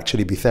can ever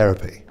actually be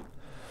therapy.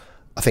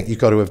 I think you've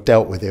got to have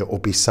dealt with it or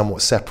be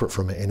somewhat separate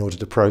from it in order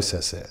to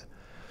process it.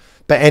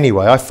 But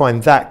anyway, I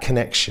find that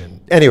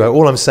connection. Anyway,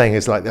 all I'm saying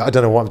is, like, I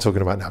don't know what I'm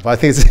talking about now, but I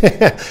think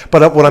it's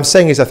but what I'm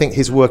saying is I think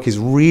his work is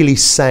really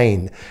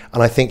sane,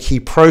 and I think he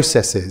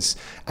processes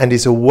and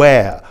is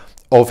aware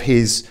of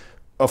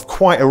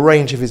quite a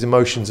range of his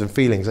emotions and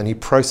feelings, and he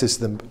processes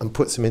them and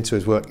puts them into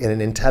his work in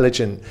an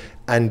intelligent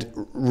and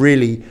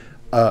really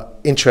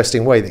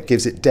interesting way that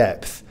gives it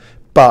depth.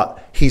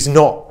 But he's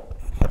not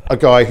a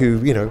guy who,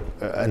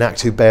 an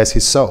actor who bears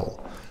his soul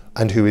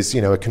and who is,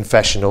 a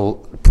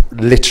confessional,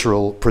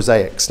 literal,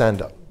 prosaic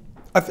stand-up.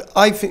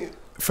 I think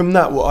from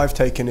that, what I've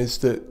taken is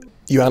that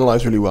you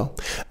analyse really well,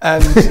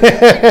 and you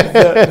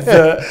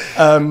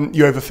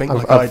overthink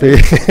like I do.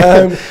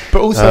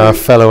 But also,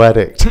 fellow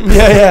addict.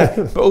 Yeah.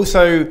 But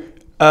also,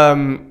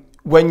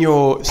 when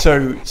you're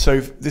so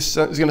this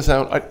is going to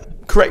sound.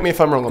 Correct me if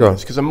I'm wrong on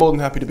this, because I'm more than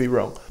happy to be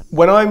wrong.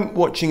 When I'm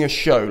watching a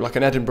show like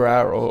an Edinburgh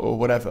Hour or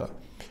whatever,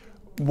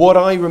 what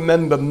I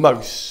remember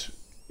most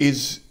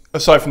is,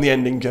 aside from the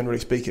ending, generally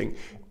speaking,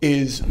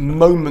 is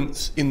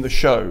moments in the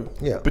show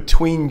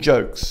between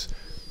jokes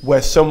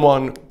where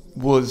someone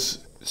was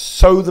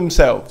so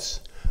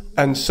themselves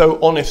and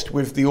so honest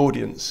with the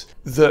audience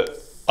that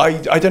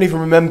I don't even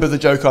remember the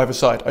joke either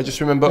side. I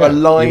just remember a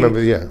line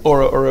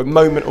or a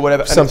moment or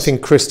whatever. Something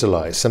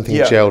crystallized, something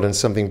gelled, and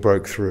something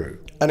broke through.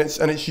 And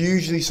it's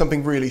usually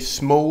something really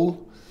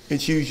small.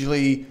 It's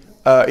usually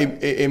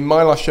in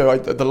my last show,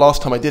 the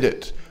last time I did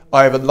it,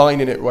 I have a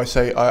line in it where I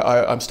say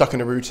I'm stuck in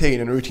a routine,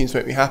 and routines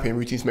make me happy, and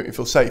routines make me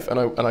feel safe. And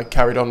I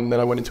carried on, and then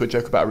I went into a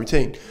joke about a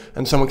routine.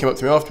 And someone came up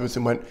to me afterwards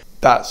and went,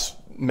 "That's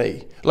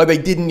me." Like they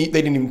didn't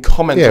even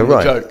comment on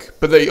the joke,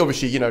 but they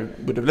obviously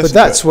would have listened.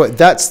 But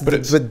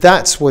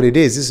that's what it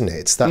is, isn't it?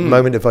 It's that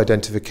moment of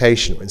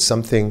identification when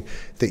something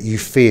that you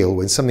feel,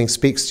 when something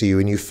speaks to you,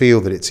 and you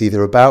feel that it's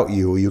either about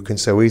you or you can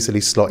so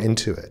easily slot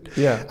into it.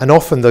 Yeah. And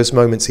often those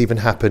moments even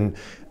happen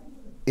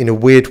in a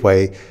weird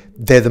way.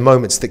 They're the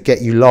moments that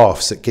get you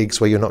laughs at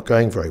gigs where you're not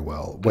going very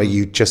well, where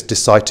you just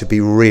decide to be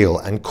real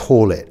and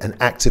call it and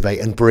activate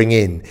and bring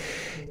in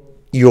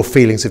your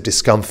feelings of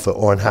discomfort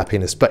or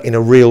unhappiness, but in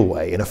a real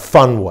way, in a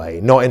fun way,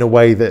 not in a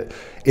way that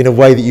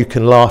you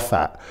can laugh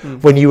at.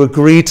 When you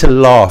agree to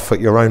laugh at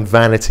your own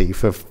vanity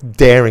for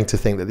daring to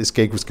think that this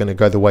gig was going to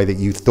go the way that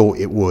you thought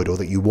it would or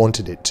that you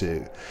wanted it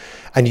to,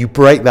 and you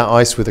break that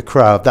ice with a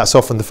crowd, that's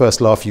often the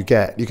first laugh you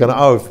get. You're going,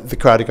 oh, the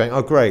crowd are going,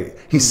 oh, great,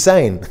 he's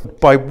sane.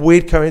 By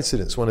weird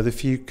coincidence, one of the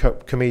few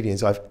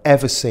comedians I've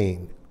ever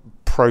seen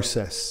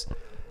process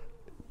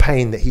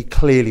pain that he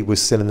clearly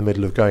was still in the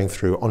middle of going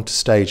through onto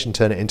stage and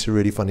turn it into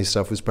really funny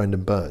stuff was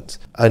Brendan Burns.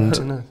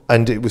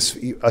 And it was,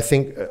 I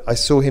think I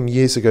saw him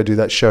years ago do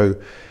that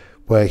show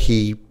where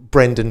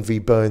Brendan v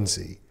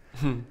Burnsy.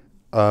 Did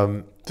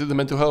the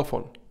mental health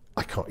one?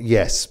 I can't,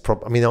 yes,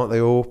 I mean, aren't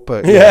they all?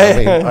 But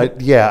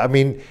yeah, I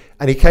mean,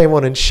 and he came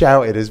on and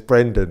shouted as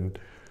Brendan,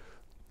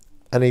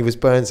 and he was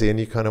Burnsy, and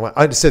you kind of went,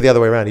 I said the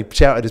other way around, he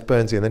shouted as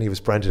Burnsy and then he was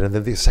Brendan, and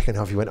then the second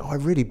half he went, oh, I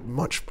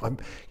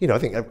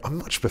think I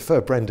much prefer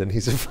Brendan,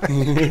 he's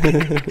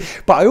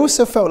but I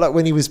also felt like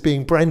when he was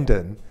being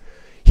Brendan,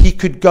 he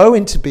could go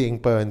into being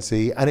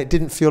Burnsy and it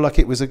didn't feel like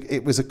it was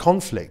a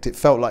conflict. It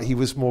felt like he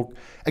was more,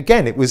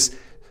 again, it was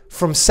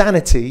from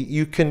sanity,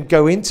 you can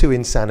go into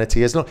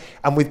insanity as long,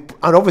 and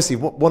obviously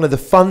one of the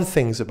fun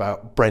things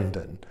about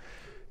Brendan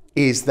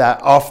is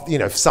that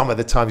after, some of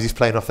the times he's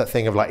playing off that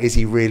thing of like, is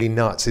he really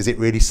nuts? Is it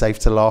really safe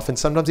to laugh? And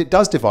sometimes it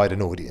does divide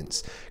an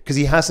audience because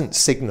he hasn't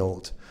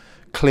signalled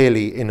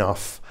clearly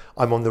enough,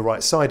 I'm on the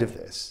right side of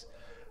this.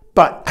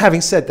 But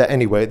having said that,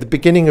 anyway, at the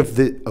beginning of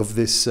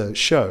this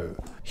show,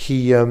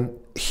 he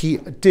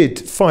did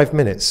 5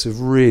 minutes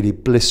of really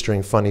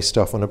blistering funny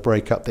stuff on a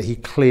breakup that he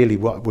clearly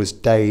was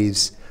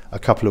days, a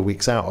couple of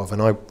weeks out of,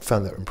 and I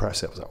found that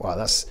impressive. I was like,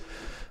 wow,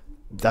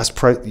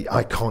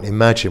 I can't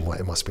imagine what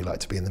it must be like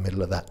to be in the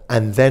middle of that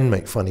and then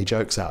make funny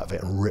jokes out of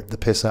it and rip the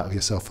piss out of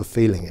yourself for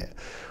feeling it,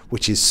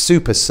 which is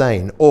super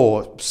sane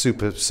or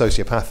super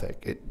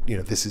sociopathic.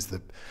 This is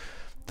the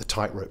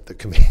tightrope that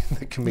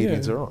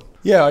comedians are on.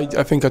 Yeah,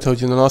 I think I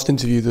told you in the last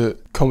interview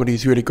that comedy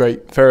is really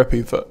great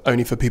therapy,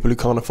 only for people who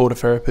can't afford a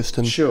therapist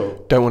and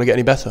don't want to get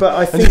any better. But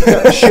I think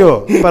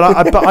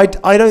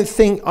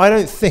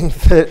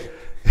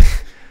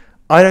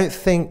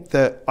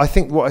I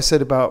think what I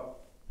said about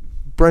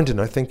Brendan,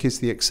 I think, is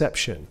the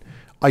exception.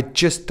 I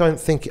just don't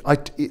think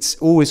it's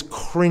always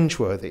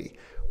cringeworthy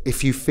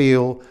if you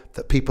feel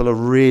that people are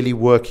really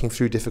working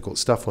through difficult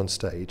stuff on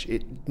stage.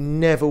 It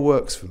never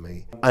works for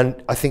me.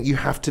 And I think you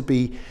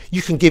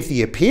can give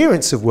the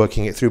appearance of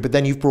working it through, but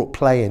then you've brought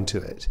play into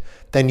it.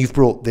 Then you've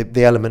brought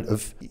the element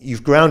of,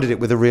 you've grounded it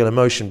with a real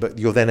emotion, but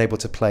you're then able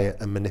to play it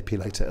and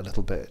manipulate it a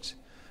little bit.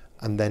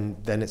 And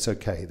then it's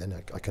okay,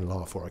 then I can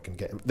laugh or I can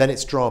get, then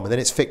it's drama, then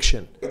it's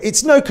fiction.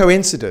 It's no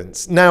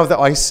coincidence now that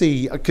I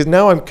see, because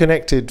now I'm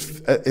connected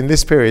in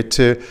this period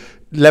to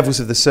levels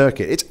of the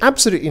circuit, it's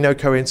absolutely no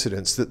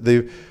coincidence that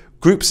the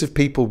groups of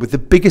people with the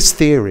biggest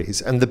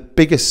theories and the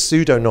biggest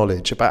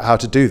pseudo-knowledge about how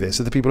to do this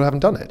are the people who haven't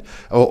done it,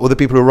 or the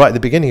people who are right at the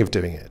beginning of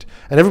doing it.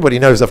 And everybody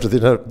knows after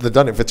they've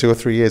done it for 2 or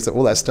 3 years that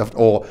all that stuff,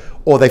 or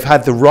they've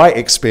had the right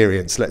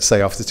experience, let's say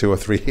after 2 or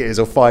 3 years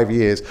or 5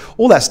 years,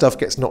 all that stuff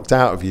gets knocked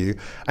out of you,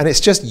 and it's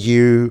just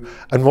you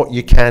and what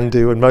you can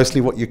do and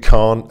mostly what you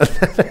can't,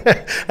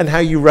 and how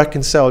you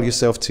reconcile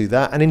yourself to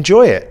that and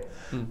enjoy it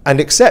and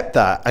accept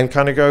that and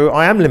kind of go,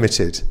 I am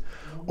limited.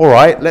 All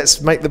right,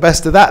 let's make the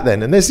best of that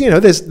then. And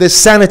there's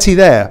sanity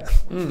there.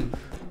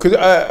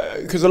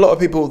 Because a lot of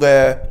people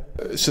there,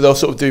 so they'll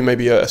sort of do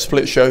maybe a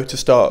split show to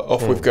start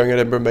off with, going to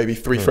Edinburgh, maybe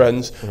 3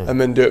 friends,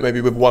 and then do it maybe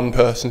with one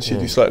person, so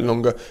you do slightly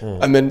longer.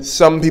 And then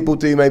some people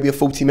do maybe a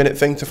 40-minute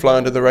thing to fly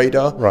under the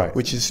radar,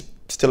 which is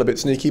still a bit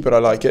sneaky, but I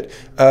like it.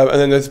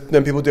 And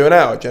then people do an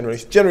hour generally.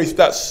 Generally,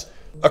 that's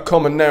a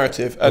common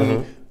narrative.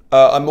 And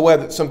I'm aware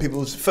that some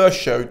people's first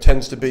show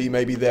tends to be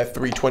maybe their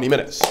 3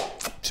 minutes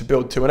to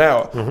build to an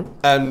hour.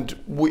 And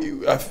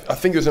I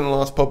think it was in the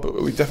last pod, but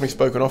we've definitely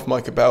spoken off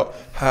mic about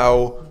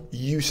how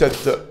you said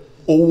that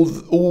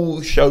all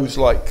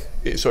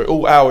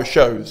hour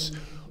shows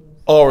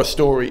are a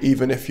story,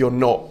 even if you're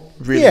not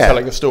really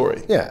telling a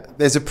story. Yeah,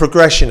 there's a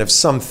progression of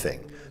something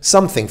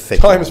thickens.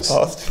 Time has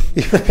passed.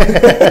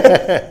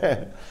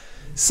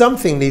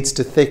 Something needs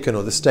to thicken,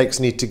 or the stakes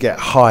need to get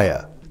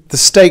higher. The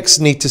stakes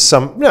need to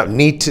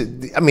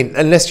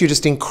unless you're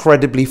just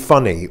incredibly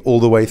funny all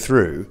the way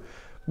through,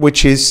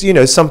 which is,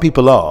 some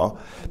people are,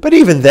 but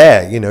even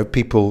there,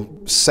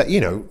 people say,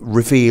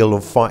 reveal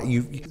or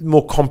fight.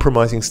 More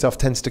compromising stuff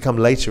tends to come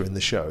later in the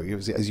show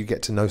as you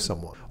get to know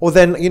someone. Or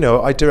then,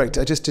 I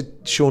just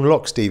did Sean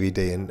Locke's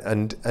DVD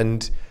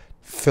and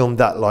filmed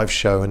that live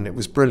show, and it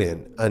was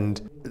brilliant.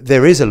 And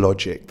there is a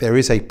logic, there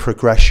is a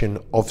progression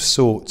of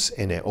sorts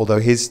in it, although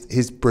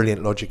his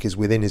brilliant logic is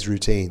within his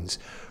routines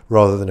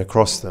rather than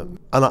across them.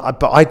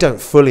 But I don't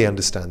fully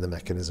understand the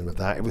mechanism of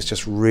that. It was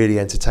just really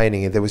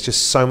entertaining, and there was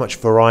just so much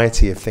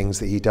variety of things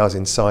that he does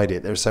inside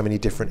it. There are so many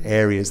different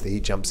areas that he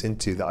jumps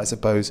into that I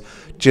suppose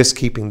just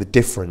keeping the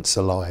difference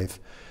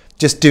alive,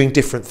 just doing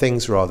different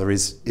things rather,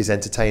 is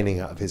entertaining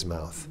out of his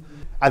mouth.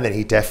 And then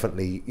he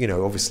definitely, you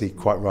know, obviously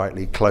quite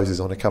rightly closes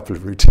on a couple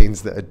of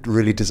routines that are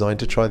really designed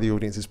to try the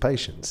audience's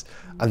patience.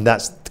 And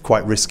that's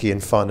quite risky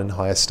and fun and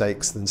higher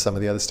stakes than some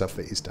of the other stuff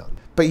that he's done.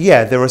 But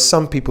yeah, there are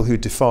some people who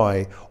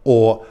defy,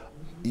 or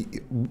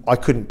I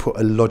couldn't put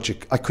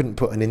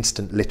an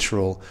instant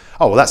literal,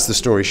 oh, well, that's the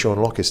story Seann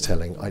Walsh is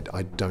telling.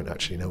 I don't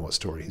actually know what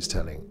story he's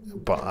telling,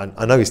 but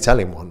I know he's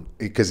telling one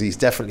because he's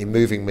definitely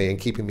moving me and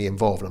keeping me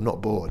involved. I'm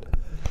not bored.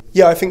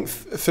 Yeah, I think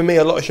for me,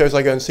 a lot of shows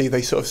I go and see,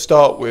 they sort of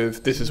start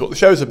with, this is what the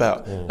show's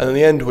about, and then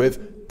they end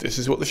with, this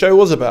is what the show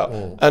was about.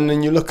 And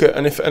then you look at,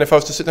 and if I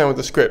was to sit down with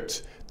the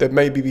script, there'd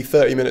maybe be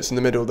 30 minutes in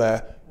the middle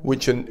there,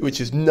 which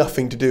is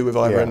nothing to do with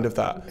either end of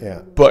that.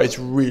 Yeah. But it's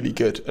really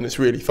good and it's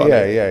really funny.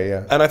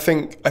 Yeah. And I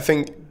think,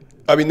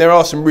 I mean, there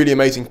are some really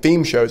amazing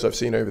theme shows I've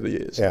seen over the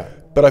years. Yeah.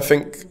 But I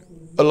think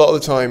a lot of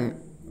the time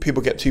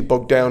people get too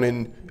bogged down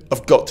in,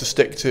 I've got to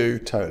stick to.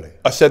 Totally.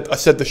 I said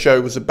the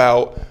show was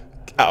about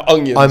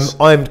onions.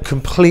 I'm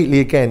completely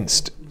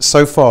against.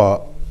 So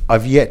far,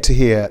 I've yet to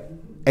hear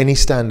any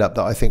stand-up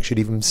that I think should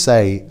even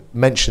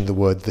mention the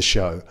word "the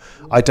show."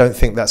 I don't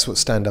think that's what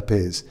stand-up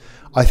is.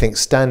 I think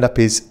stand-up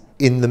is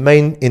in the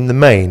main,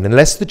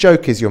 unless the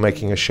joke is you're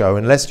making a show,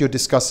 unless you're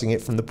discussing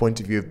it from the point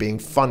of view of being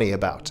funny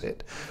about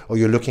it, or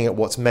you're looking at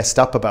what's messed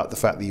up about the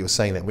fact that you're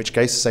saying that, in which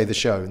case say the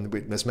show and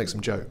let's make some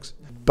jokes.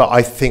 But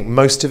I think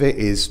most of it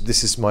is,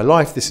 this is my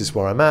life, this is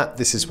where I'm at,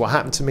 this is what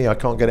happened to me, I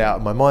can't get it out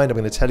of my mind, I'm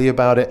going to tell you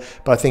about it.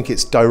 But I think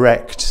it's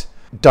direct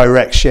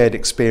shared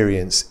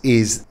experience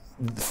is,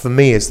 for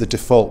me, is the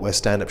default where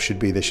stand-up should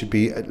be. There should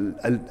be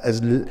a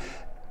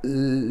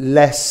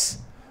less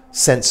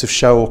sense of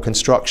show or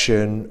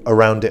construction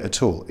around it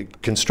at all.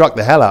 Construct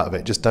the hell out of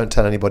it, just don't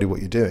tell anybody what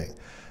you're doing.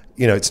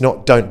 You know, it's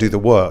not don't do the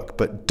work,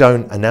 but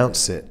don't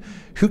announce it.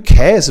 Who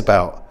cares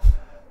about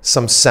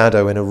some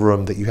sado in a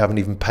room that you haven't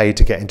even paid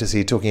to get in to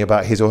see talking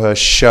about his or her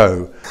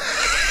show?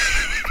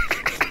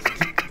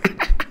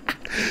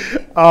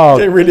 Oh,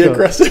 getting really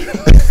aggressive.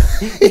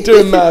 You're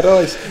doing mad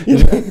eyes.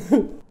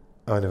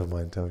 Oh, never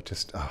mind. No,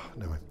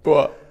 never mind.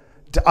 What?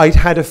 I'd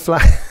had a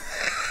flat.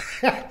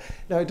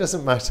 No, it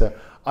doesn't matter.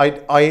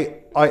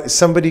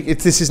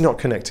 This is not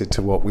connected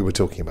to what we were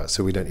talking about,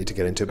 so we don't need to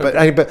get into it.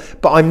 Okay.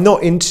 But I'm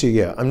not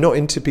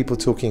into people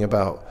talking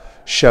about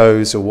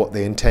shows or what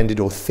they intended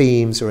or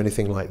themes or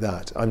anything like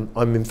that.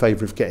 I'm in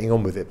favour of getting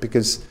on with it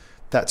because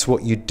that's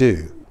what you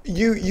do.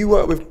 You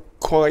work with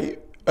quite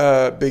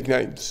big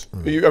names.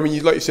 Like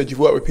you said, you've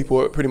worked with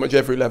people at pretty much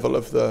every level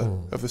of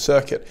the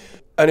circuit.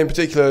 And in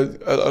particular,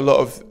 a lot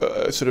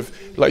of sort of,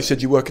 like you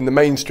said, you work in the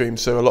mainstream,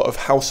 so a lot of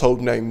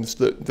household names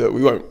that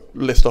we won't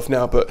list off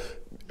now, but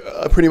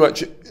pretty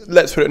much,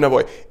 let's put it another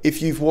way.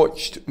 If you've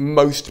watched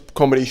most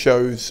comedy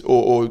shows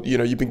or you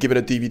know, you've been given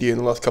a DVD in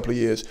the last couple of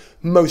years,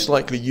 most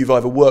likely you've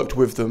either worked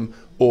with them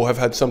or have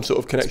had some sort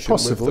of connection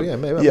with them. Possible, yeah,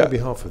 maybe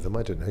half of them,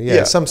 I don't know.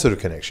 Yeah, some sort of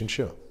connection,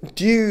 sure.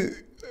 Do you,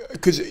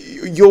 because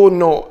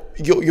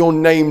your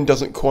name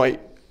doesn't quite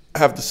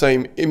have the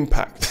same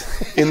impact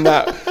in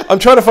that. I'm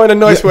trying to find a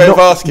nice way of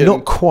asking.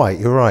 Not quite,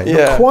 you're right.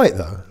 Yeah. Not quite,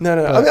 though. No.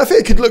 I mean, I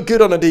think it could look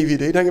good on a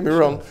DVD, don't get me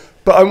wrong.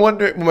 But I'm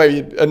wondering, well,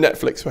 maybe a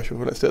Netflix special,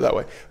 let's do it that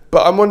way.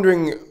 But I'm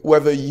wondering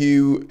whether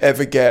you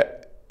ever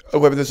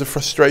whether there's a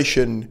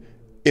frustration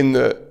in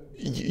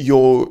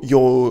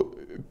your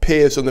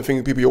peers and the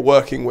people you're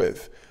working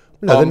with.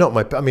 No, they're not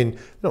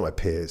not my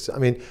peers. I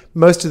mean,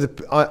 most of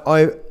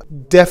I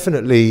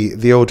definitely,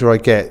 the older I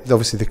get,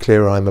 obviously the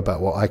clearer I'm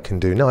about what I can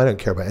do. No, I don't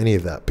care about any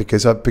of that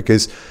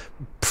because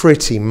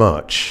pretty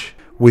much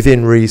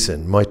within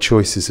reason, my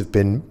choices have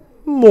been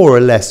more or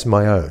less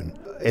my own.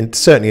 And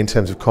certainly in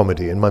terms of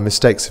comedy, and my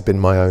mistakes have been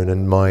my own,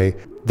 and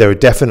there are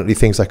definitely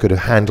things I could have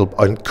handled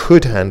and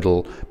could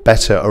handle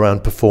better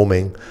around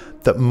performing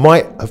that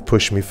might have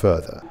pushed me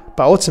further.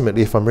 But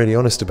ultimately, if I'm really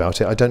honest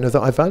about it, I don't know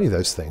that I value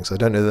those things. I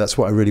don't know that that's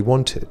what I really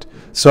wanted.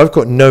 So I've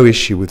got no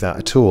issue with that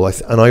at all.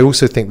 And I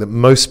also think that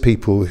most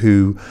people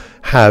who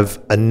have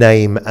a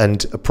name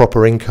and a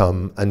proper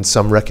income and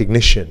some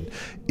recognition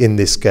in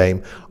this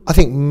game, I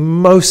think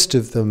most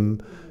of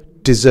them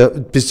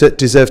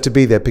deserve to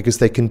be there because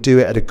they can do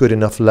it at a good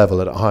enough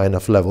level, at a high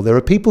enough level. There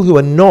are people who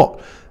are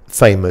not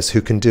famous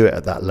who can do it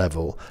at that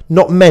level.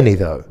 Not many,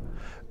 though.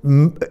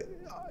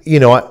 You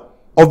know,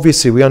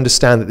 obviously we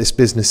understand that this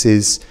business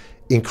is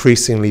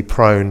increasingly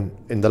prone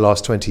in the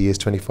last 20 years,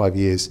 25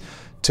 years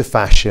to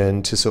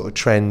fashion, to sort of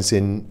trends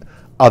in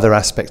other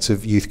aspects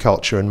of youth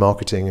culture and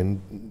marketing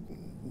and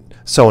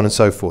so on and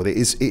so forth. It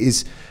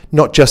is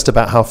not just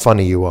about how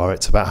funny you are,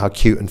 it's about how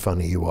cute and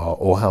funny you are,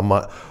 or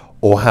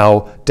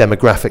how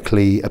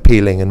demographically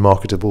appealing and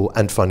marketable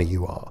and funny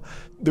you are.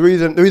 The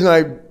reason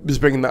I was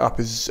bringing that up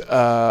is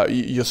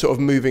you're sort of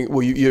moving,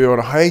 well, you're on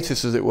a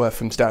hiatus, as it were,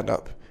 from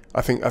stand-up.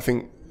 I think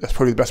that's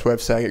probably the best way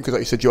of saying it, because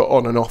like you said, you're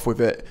on and off with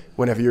it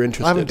whenever you're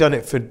interested. I haven't done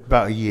it for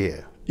about a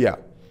year. Yeah.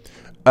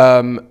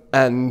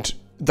 And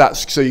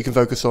that's so you can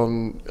focus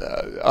on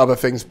other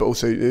things, but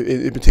also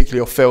in particular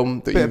your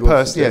film.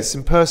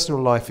 Some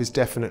personal life has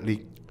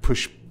definitely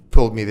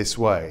pulled me this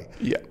way.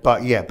 Yeah.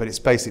 But it's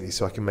basically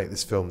so I can make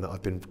this film that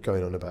I've been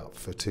going on about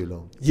for too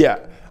long.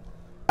 Yeah.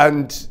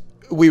 And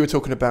we were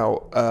talking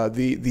about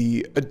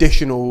the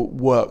additional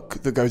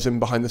work that goes in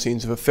behind the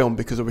scenes of a film,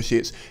 because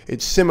obviously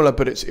it's similar,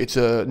 but it's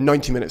a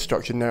 90-minute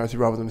structured narrative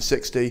rather than a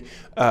 60.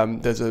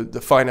 There's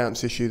the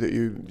finance issue that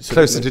you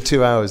closer to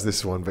 2 hours,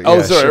 this one. But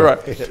sorry, sure.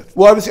 Right.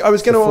 Well, I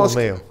was going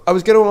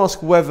to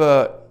ask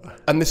whether,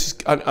 and this is,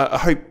 I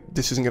hope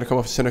this isn't going to come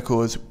off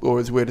cynical or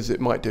as weird as it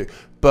might do,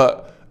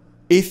 but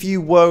if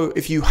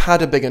you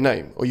had a bigger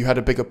name or you had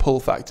a bigger pull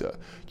factor,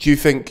 do you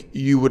think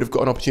you would have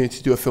got an opportunity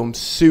to do a film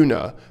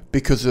sooner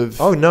because of?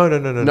 Oh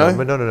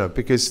no,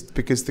 because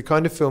the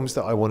kind of films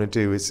that I want to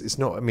do is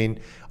not. I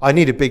mean, I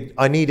need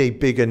a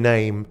bigger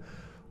name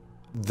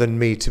than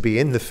me to be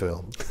in the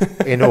film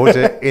in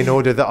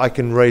order that I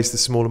can raise the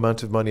small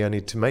amount of money I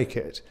need to make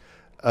it.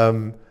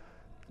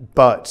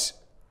 But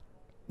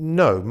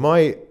no,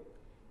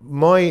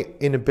 my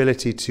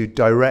inability to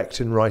direct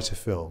and write a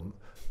film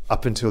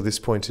up until this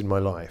point in my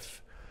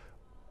life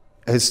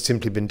has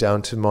simply been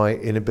down to my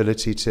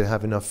inability to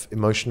have enough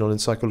emotional and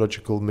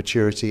psychological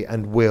maturity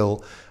and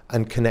will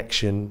and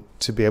connection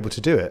to be able to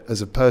do it as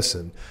a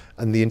person,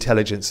 and the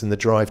intelligence and the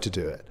drive to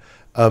do it.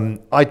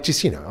 I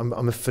just,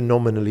 I'm a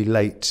phenomenally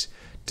late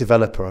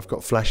developer. I've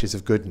got flashes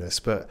of goodness,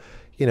 but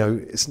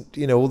it's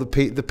all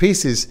the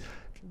pieces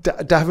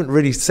haven't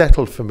really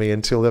settled for me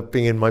until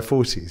being in my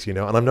 40s,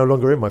 and I'm no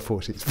longer in my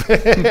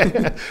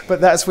 40s. But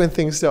that's when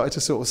things started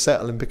to sort of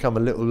settle and become a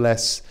little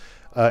less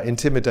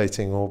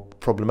intimidating or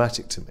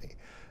problematic to me.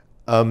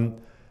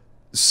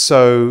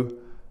 So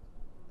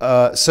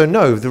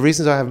no, the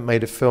reasons I haven't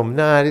made a film,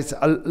 it's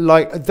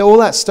like all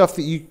that stuff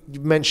that you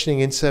mentioning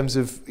in terms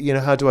of,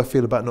 how do I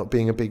feel about not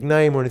being a big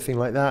name or anything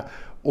like that,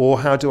 or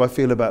how do I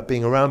feel about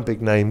being around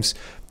big names,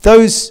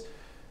 those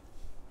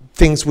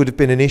things would have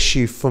been an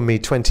issue for me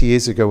 20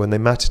 years ago when they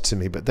mattered to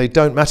me, but they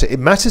don't matter. It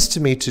matters to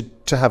me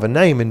to have a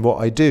name in what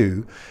I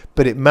do,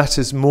 but it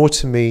matters more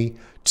to me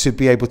to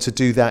be able to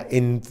do that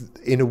in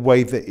a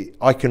way that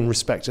I can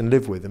respect and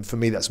live with. And for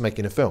me, that's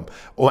making a film,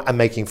 and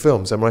making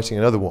films. I'm writing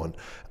another one,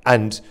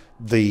 and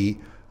the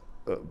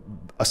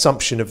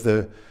assumption of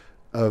the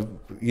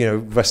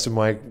rest of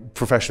my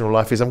professional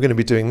life is I'm going to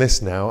be doing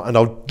this now, and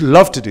I'd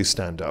love to do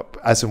stand-up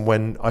as and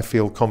when I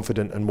feel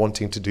confident and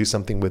wanting to do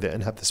something with it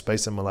and have the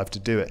space in my life to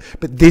do it.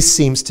 But this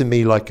seems to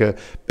me like a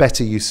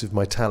better use of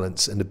my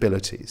talents and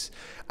abilities.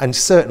 And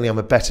certainly I'm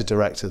a better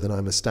director than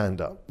I'm a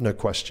stand-up, no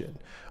question.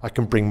 I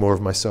can bring more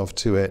of myself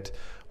to it.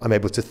 I'm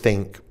able to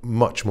think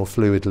much more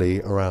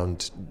fluidly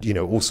around,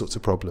 all sorts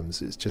of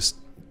problems. It's just,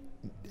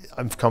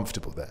 I'm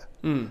comfortable there.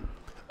 Mm.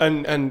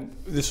 And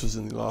this was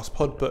in the last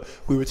pod, but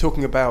we were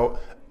talking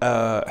about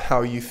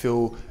how you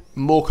feel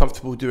more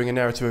comfortable doing a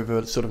narrative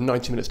over sort of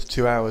 90 minutes to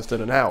 2 hours than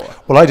an hour.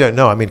 Well, I don't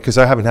know. Because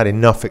I haven't had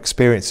enough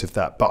experience of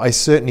that. But I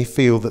certainly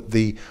feel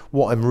that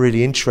what I'm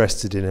really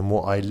interested in and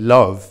what I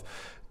love,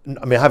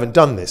 I haven't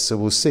done this, so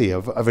we'll see.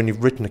 I've only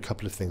written a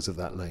couple of things of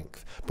that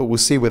length. But we'll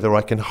see whether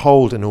I can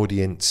hold an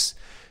audience,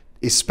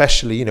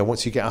 especially,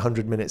 once you get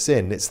 100 minutes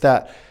in. It's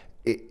that...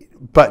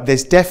 But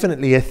there's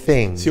definitely a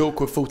thing. It's the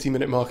awkward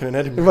 40-minute mark in an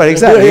Edinburgh. Right,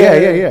 exactly.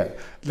 Yeah.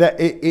 That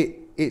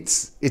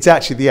it's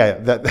actually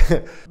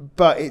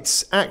but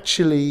it's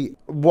actually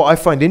what I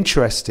find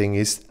interesting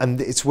is,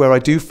 and it's where I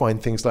do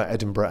find things like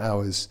Edinburgh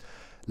Hours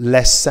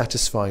less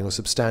satisfying or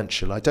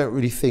substantial. I don't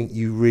really think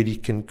you really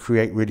can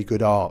create really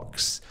good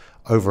arcs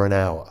over an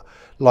hour.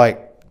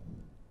 Like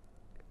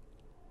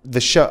a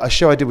show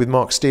I did with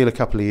Mark Steele a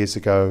couple of years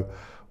ago,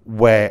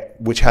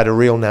 which had a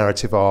real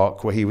narrative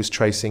arc where he was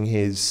tracing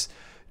his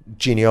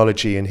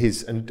genealogy and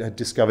had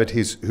discovered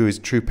who his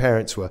true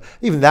parents were.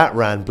 Even that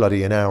ran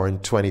bloody an hour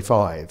and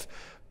 25.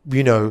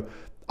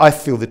 I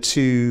feel the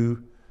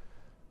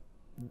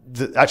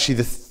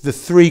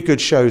three good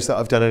shows that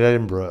I've done in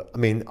Edinburgh,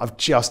 I've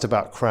just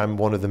about crammed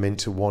one of them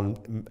into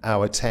 1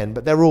 hour 10,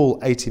 but they're all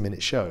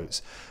 80-minute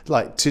shows.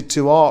 Like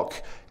to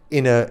arc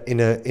in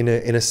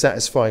a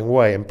satisfying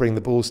way and bring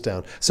the balls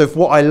down. So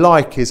what I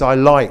like,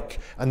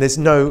 and there's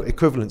no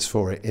equivalence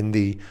for it in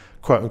the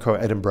quote unquote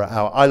Edinburgh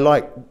hour. I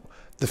like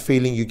the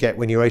feeling you get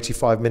when you're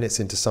 85 minutes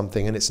into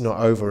something and it's not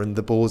over and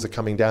the balls are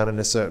coming down in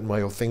a certain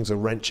way or things are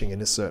wrenching in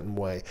a certain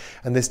way.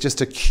 And there's just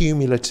a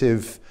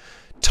cumulative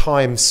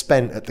time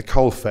spent at the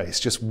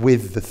coalface just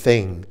with the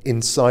thing,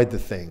 inside the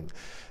thing,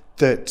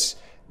 that's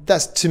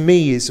to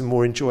me is a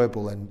more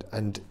enjoyable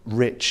and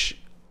rich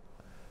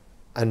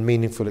and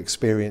meaningful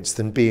experience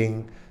than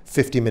being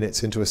 50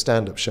 minutes into a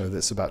stand-up show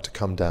that's about to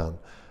come down.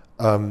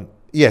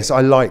 Yes,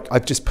 I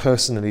just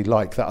personally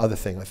like that other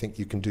thing. I think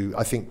you can do,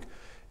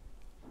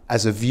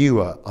 as a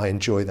viewer, I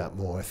enjoy that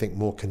more. I think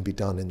more can be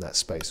done in that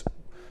space.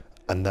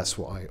 And that's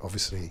what I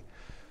obviously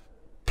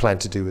plan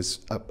to do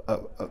as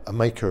a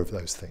maker of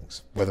those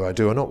things. Whether I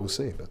do or not, we'll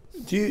see. But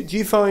do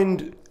you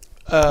find,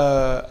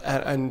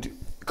 and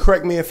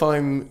correct me if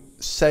I'm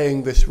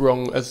saying this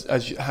wrong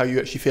as how you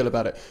actually feel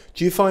about it.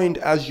 Do you find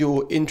as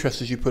your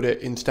interest, as you put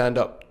it, in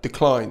stand-up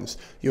declines,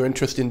 your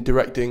interest in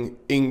directing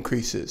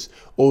increases,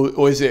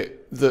 or is it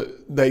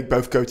that they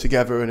both go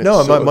together? And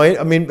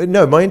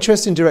no, my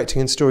interest in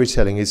directing and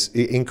storytelling it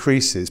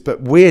increases,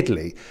 but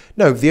weirdly,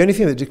 no. The only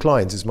thing that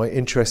declines is my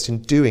interest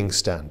in doing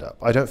stand-up.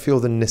 I don't feel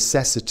the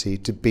necessity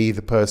to be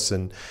the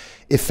person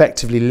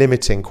effectively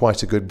limiting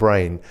quite a good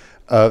brain.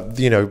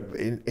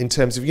 In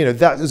terms of,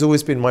 that has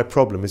always been my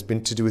problem, has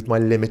been to do with my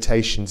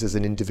limitations as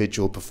an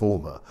individual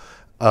performer.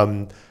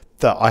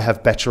 That I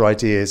have better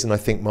ideas, and I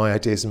think my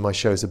ideas and my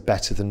shows are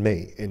better than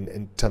me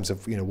in terms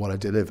of, what I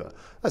deliver.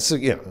 That's,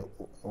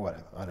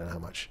 whatever. I don't know how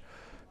much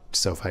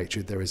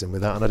self-hatred there is in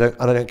with that, and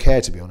I don't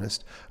care, to be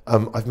honest.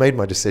 I've made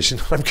my decision.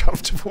 I'm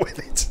comfortable with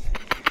it.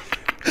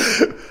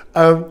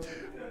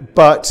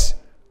 But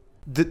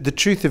the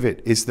truth of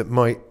it is that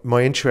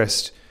my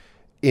interest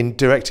in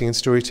directing and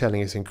storytelling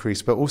has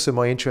increased, but also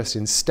my interest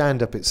in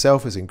stand-up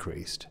itself has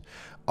increased.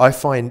 I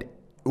find,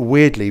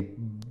 weirdly,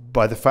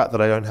 by the fact that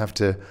I don't have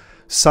to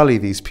sully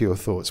these pure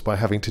thoughts by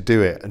having to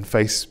do it and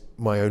face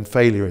my own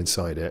failure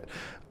inside it,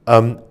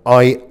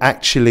 I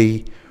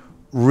actually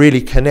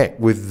really connect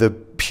with the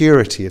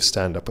purity of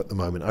stand-up at the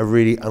moment. I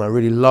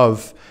really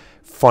love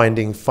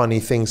finding funny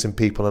things in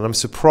people, and I'm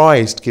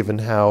surprised, given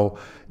how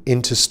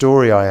into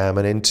story I am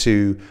and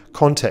into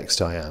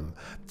context I am,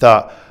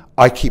 that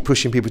I keep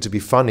pushing people to be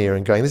funnier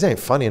and going, this ain't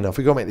funny enough,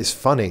 we've got to make this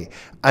funny.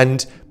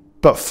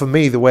 But for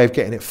me, the way of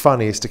getting it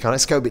funny is to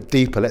let's go a bit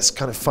deeper, let's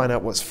kind of find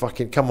out what's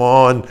come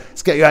on,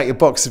 let's get you out your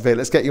box a bit,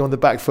 let's get you on the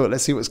back foot,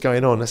 let's see what's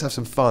going on, let's have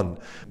some fun.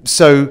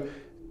 So,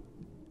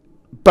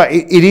 but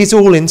it is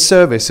all in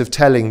service of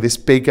telling this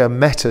bigger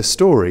meta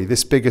story,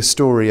 this bigger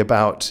story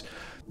about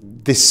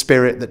this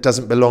spirit that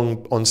doesn't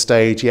belong on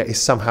stage, yet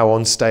is somehow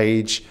on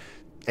stage,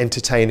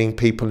 entertaining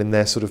people in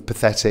their sort of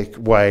pathetic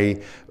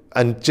way,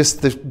 and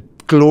just the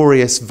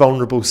glorious,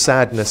 vulnerable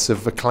sadness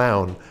of a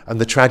clown and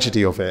the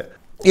tragedy of it.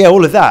 Yeah,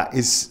 all of that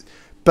is,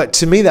 but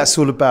to me that's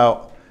all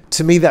about,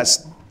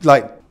 that's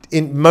like,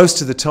 in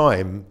most of the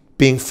time,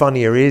 being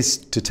funnier is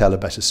to tell a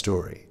better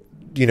story.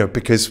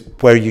 Because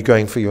where are you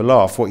going for your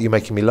laugh? What are you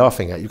making me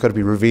laughing at? You've got to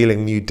be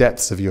revealing new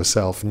depths of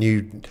yourself,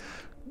 new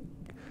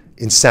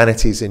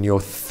insanities in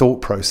your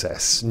thought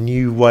process,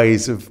 new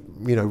ways of,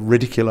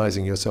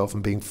 ridiculizing yourself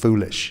and being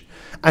foolish.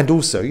 And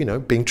also,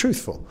 being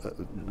truthful,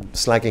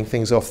 slagging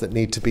things off that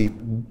need to be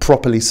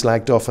properly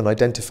slagged off and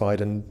identified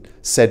and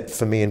said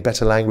for me in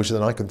better language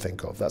than I can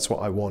think of. That's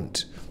what I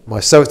want.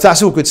 So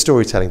that's all good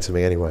storytelling to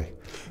me anyway.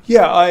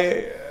 Yeah,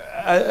 I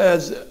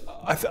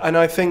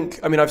think,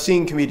 I've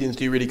seen comedians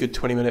do really good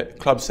 20-minute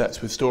club sets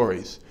with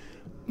stories.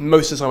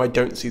 Most of the time I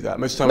don't see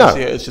that. Most of the time I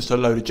see it as just a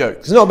load of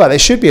jokes. It's not about it.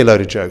 It should be a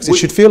load of jokes. It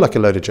should feel like a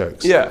load of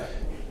jokes. Yeah.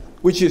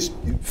 Which is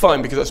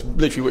fine, because that's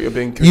literally what you're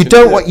being commissioned.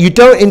 You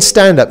don't in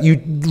stand-up.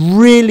 You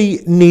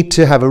really need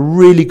to have a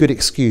really good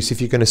excuse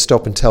if you're going to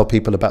stop and tell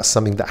people about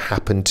something that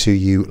happened to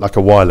you like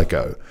a while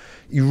ago.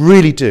 You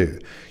really do.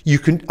 You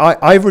can.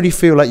 I really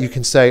feel like you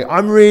can say,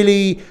 I'm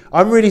really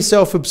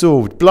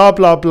self-absorbed. Blah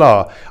blah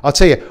blah. I'll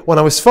tell you, when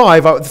I was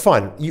 5,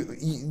 fine.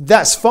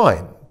 That's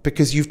fine,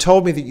 because you've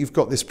told me that you've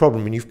got this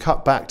problem and you've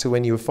cut back to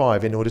when you were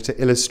 5 in order to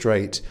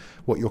illustrate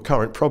what your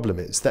current problem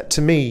is. That,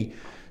 to me,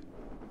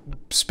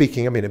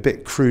 speaking, a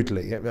bit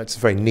crudely, it's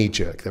very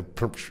knee-jerk.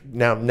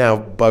 Now,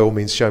 by all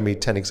means, show me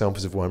 10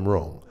 examples of why I'm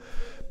wrong.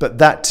 But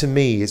that, to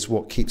me, is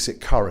what keeps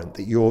it current,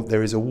 that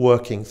there is a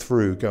working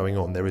through going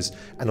on. There is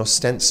an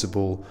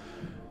ostensible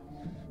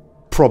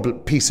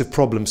piece of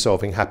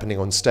problem-solving happening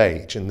on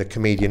stage, and the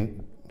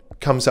comedian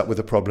comes up with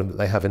a problem that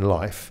they have in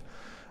life,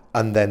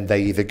 and then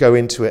they either go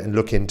into it and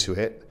look into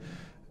it,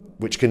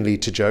 which can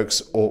lead to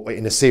jokes, or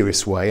in a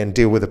serious way and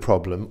deal with the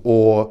problem,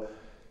 or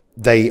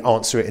they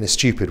answer it in a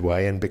stupid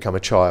way and become a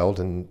child,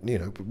 and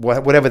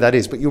whatever that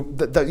is. But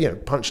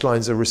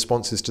punchlines are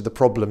responses to the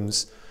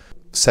problems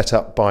set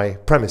up by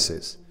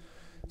premises.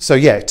 So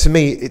yeah, to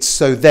me, it's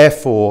so.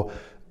 Therefore,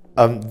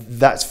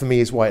 that's for me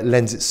is why it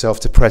lends itself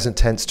to present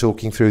tense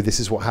talking through. This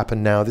is what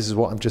happened now. This is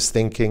what I'm just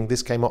thinking.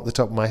 This came up the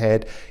top of my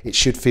head. It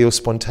should feel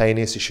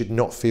spontaneous. It should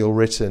not feel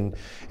written.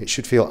 It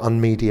should feel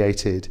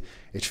unmediated.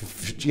 It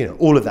should,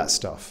 all of that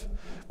stuff.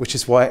 Which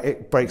is why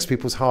it breaks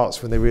people's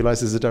hearts when they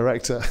realise there's a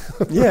director.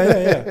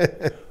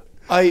 Yeah.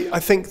 I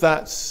think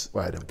that's...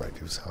 Well, I don't break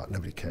people's heart.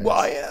 Nobody cares.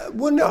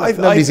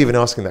 Nobody's even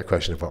asking that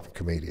question apart from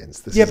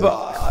comedians.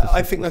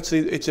 I think that's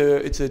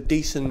it's a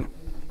decent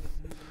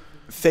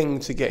thing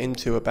to get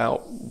into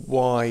about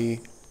why...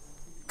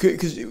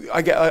 Because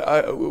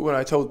when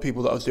I told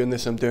people that I was doing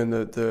this, I'm doing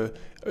the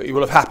it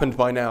will have happened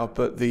by now,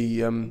 but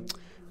the...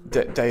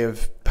 day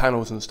of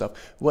panels and stuff.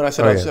 When I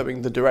said I was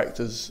having the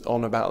directors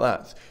on about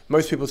that,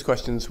 most people's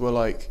questions were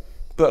like,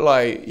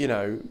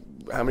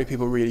 how many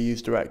people really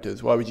use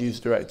directors? Why would you use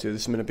a director?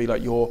 This is going to be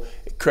like your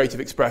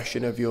creative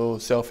expression of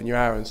yourself and your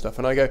hour and stuff.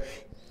 And I go,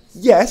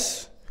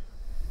 yes.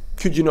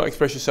 Could you not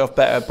express yourself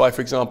better by,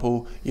 for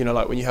example,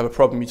 like when you have a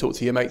problem, you talk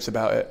to your mates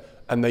about it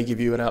and they give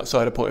you an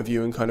outsider point of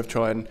view and kind of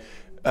try and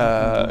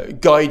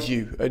guide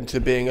you into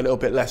being a little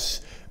bit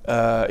less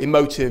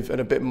emotive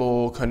and a bit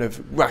more kind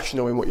of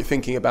rational in what you're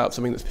thinking about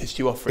something that's pissed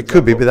you off, for It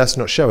example. could be, but that's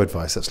not show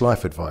advice, that's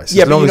life advice.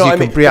 Yeah, as long as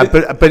you can,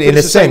 but in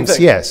a sense,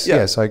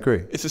 yes, I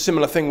agree. It's a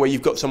similar thing where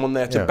you've got someone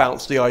there to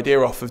bounce the idea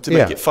off of, to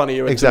make it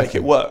funnier and exactly. to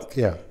make it work.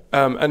 Yeah.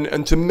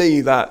 And to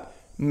me that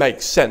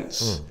makes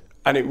sense.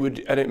 And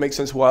it makes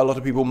sense why a lot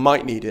of people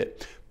might need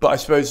it. But I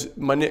suppose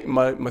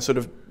my sort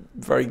of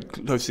very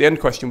close to the end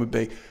question would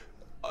be,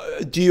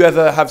 do you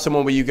ever have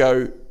someone where you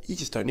go, you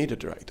just don't need a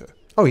director?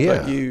 Oh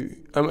yeah.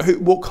 Like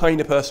what kind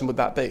of person would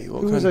that be?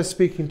 Who was I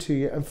speaking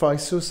to? If I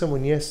saw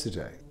someone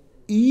yesterday.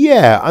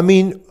 Yeah, I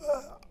mean,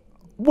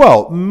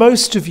 well,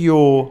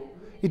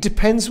 it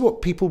depends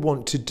what people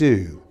want to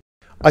do.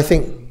 I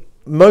think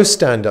most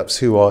stand-ups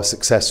who are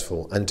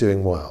successful and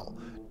doing well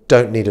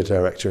don't need a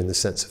director in the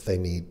sense that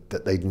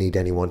they need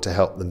anyone to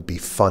help them be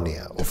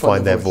funnier or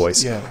find their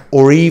voice,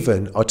 or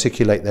even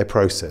articulate their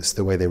process,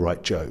 the way they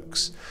write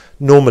jokes.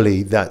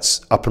 Normally that's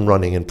up and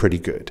running and pretty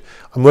good.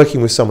 I'm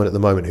working with someone at the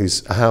moment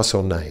who's a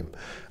household name,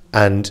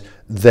 and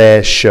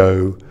their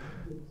show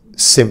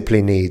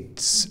simply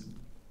needs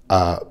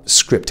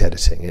script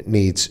editing. It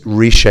needs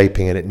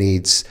reshaping, and it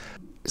needs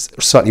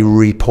slightly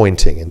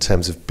repointing in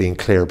terms of being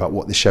clear about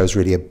what the show's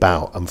really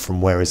about and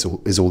from where is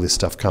all this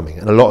stuff coming.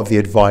 And a lot of the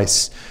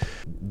advice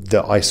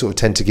that I sort of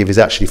tend to give is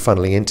actually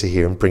funneling into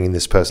here and bringing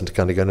this person to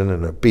kind of go,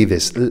 no, be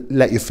this,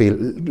 let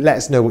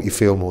us know what you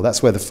feel more.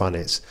 That's where the fun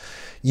is.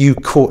 You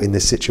caught in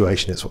this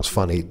situation, it's what's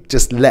funny.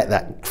 Just let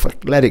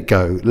it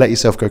go. Let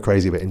yourself go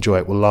crazy a bit. Enjoy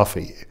it. We'll laugh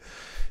at you.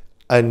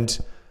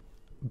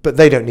 But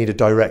they don't need a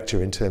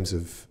director in terms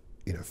of,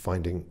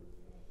 finding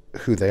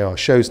who they are.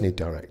 Shows need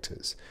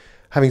directors.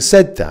 Having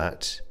said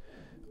that,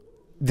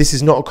 this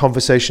is not a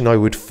conversation I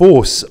would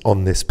force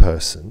on this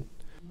person,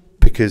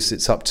 because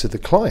it's up to the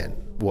client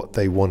what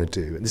they want to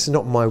do. And this is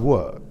not my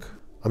work.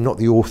 I'm not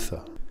the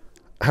author.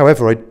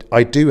 However,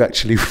 I do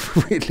actually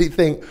really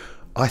think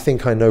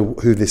I know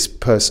who this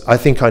person. I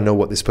think I know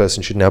what this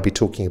person should now be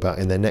talking about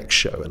in their next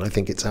show, and I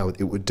think it's how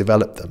it would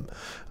develop them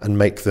and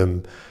make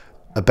them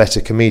a better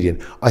comedian.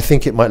 I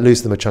think it might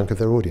lose them a chunk of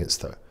their audience,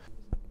 though.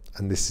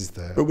 And this is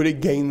But would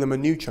it gain them a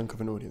new chunk of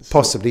an audience?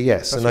 Possibly,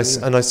 yes. And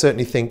I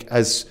certainly think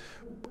as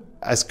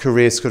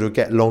careers sort of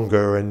get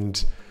longer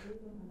and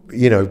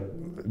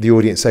the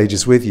audience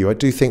ages with you, I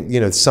do think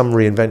some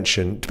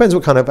reinvention. Depends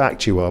what kind of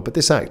act you are, but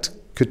this act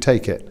could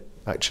take it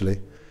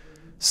actually.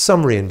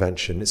 Some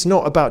reinvention. It's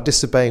not about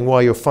disobeying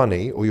why you're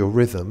funny or your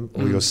rhythm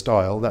or your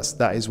style.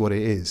 That is what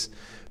it is.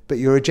 But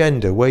your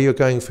agenda, where you're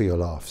going for your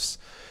laughs.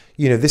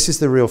 This is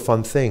the real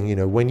fun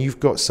thing. When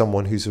you've got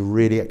someone who's a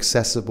really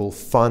accessible,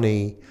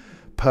 funny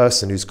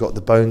person who's got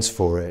the bones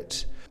for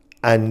it,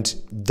 and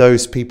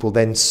those people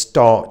then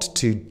start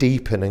to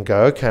deepen and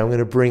go, okay, I'm going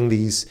to bring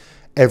these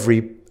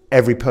every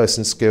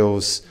person's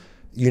skills,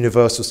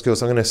 universal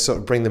skills, I'm going to sort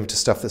of bring them to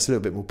stuff that's a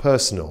little bit more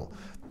personal.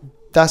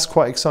 That's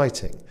quite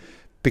exciting,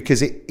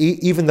 because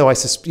even though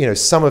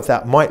some of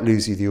that might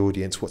lose you the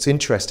audience, what's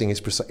interesting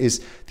is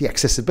the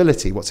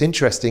accessibility. What's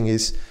interesting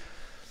is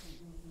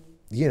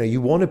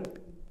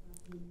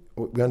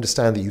we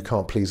understand that you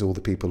can't please all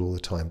the people all the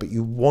time, but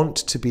you want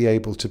to be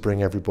able to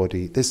bring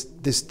everybody.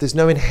 There's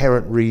no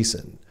inherent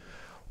reason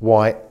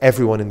why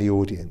everyone in the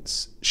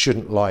audience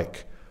shouldn't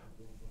like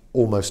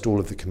almost all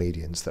of the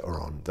comedians that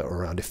are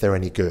around, if they're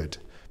any good,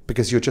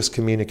 because you're just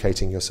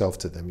communicating yourself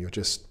to them. You're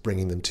just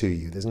bringing them to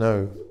you. There's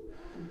no...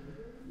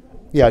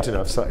 Yeah, I don't know.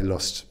 I've slightly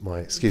lost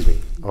my... Excuse me.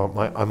 I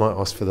might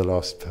ask for the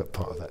last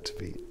part of that to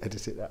be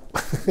edited out.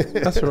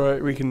 That's all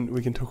right. We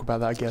can talk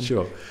about that again.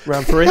 Sure.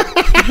 Round 3.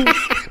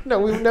 No,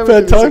 we'll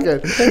never do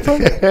this again.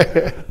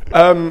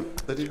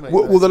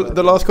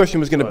 The last question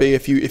was going to be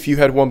if you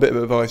had one bit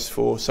of advice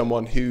for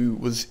someone who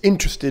was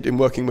interested in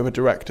working with a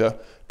director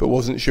but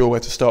wasn't sure where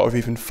to start with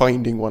even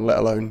finding one, let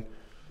alone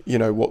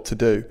what to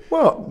do.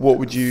 Well, what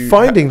would you...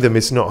 Finding them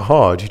is not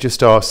hard. You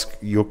just ask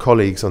your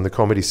colleagues on the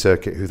comedy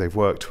circuit who they've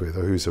worked with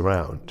or who's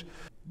around.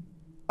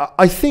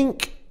 I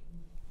think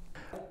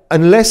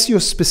unless you're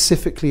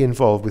specifically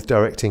involved with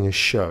directing a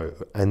show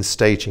and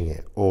staging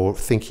it, or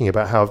thinking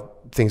about how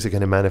things are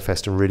going to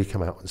manifest and really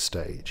come out on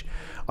stage,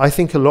 I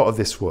think a lot of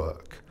this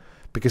work,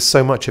 because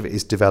so much of it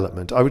is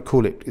development, I would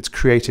call it's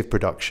creative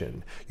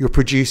production. You're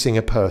producing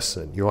a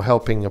person. You're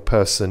helping a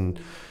person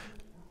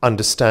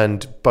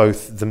understand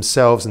both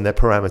themselves and their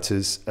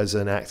parameters as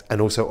an act, and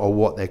also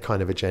what their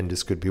kind of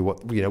agendas could be.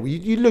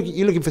 You're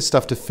looking for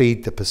stuff to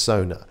feed the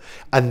persona,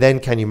 and then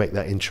can you make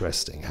that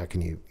interesting? How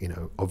can you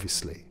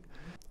obviously.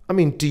 I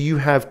mean, do you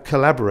have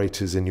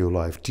collaborators in your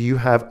life?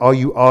 Are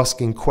you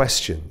asking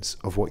questions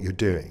of what you're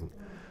doing?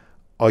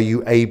 Are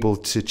you able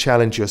to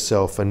challenge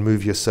yourself and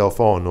move yourself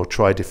on or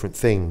try different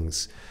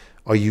things?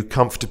 Are you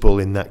comfortable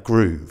in that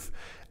groove?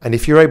 And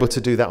if you're able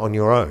to do that on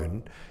your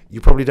own, you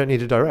probably don't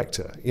need a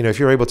director. If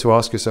you're able to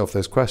ask yourself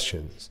those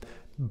questions.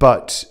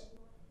 But,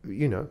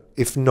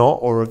 if not,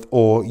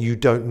 or you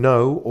don't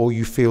know, or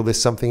you feel there's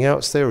something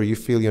else there, or you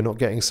feel you're not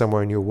getting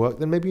somewhere in your work,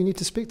 then maybe you need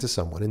to speak to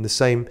someone in the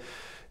same...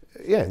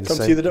 Come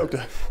see the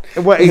doctor.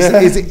 Well,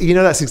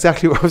 that's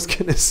exactly what I was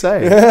going to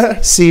say.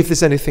 See if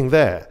there's anything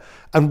there.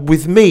 And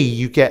with me,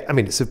 you get, I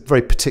mean, it's a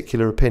very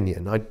particular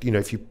opinion.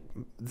 If you,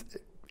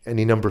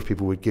 any number of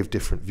people would give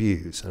different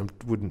views. I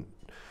wouldn't,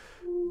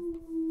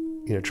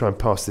 try and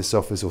pass this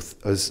off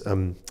as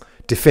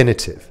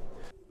definitive.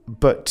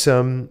 But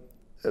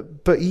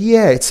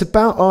yeah, it's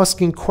about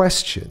asking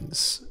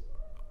questions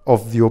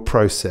of your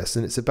process,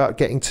 and it's about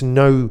getting to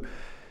know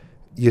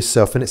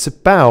yourself, and it's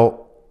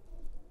about,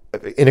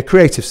 in a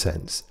creative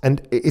sense,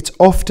 and it's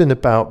often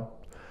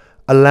about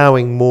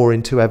allowing more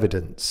into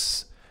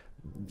evidence,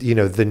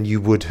 than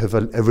you would have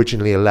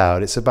originally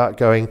allowed. It's about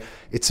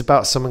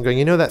someone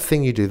going, that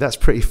thing you do, that's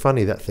pretty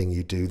funny, that thing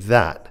you do,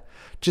 that.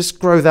 Just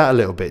grow that a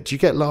little bit. Do you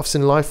get laughs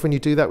in life when you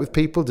do that with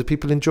people? Do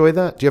people enjoy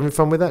that? Do you having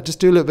fun with that? Just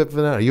do a little bit of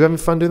that. Are you having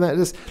fun doing that?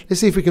 Let's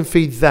see if we can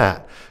feed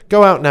that.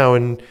 Go out now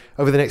and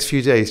over the next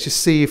few days,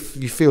 just see if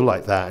you feel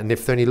like that, and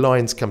if there are any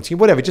lines come to you,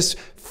 whatever. Just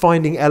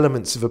finding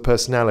elements of a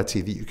personality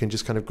that you can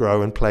just kind of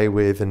grow and play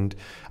with and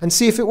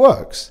see if it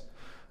works.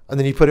 And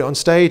then you put it on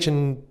stage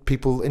and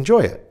people enjoy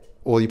it.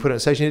 Or you put it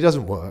on stage and it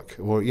doesn't work.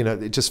 Or,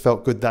 it just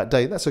felt good that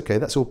day. That's okay.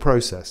 That's all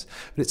process.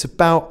 But it's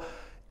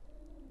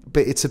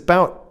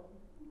about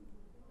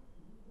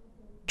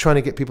trying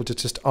to get people to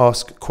just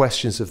ask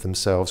questions of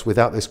themselves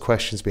without those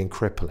questions being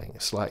crippling.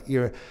 It's like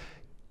you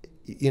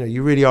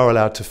really are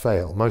allowed to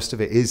fail. Most of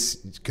it is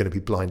going to be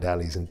blind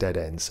alleys and dead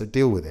ends. So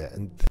deal with it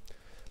and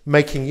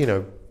making, you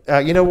know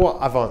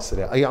what? I've answered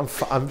it.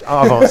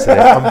 I've answered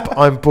it.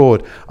 I'm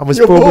bored. I was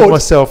bored with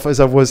myself as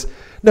I was.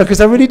 No,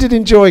 because I really did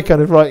enjoy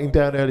kind of writing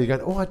down earlier,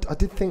 going, I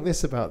did think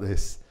this about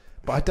this.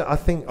 But I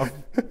think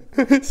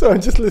so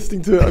I'm just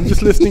listening to it. I'm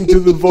just listening to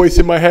the voice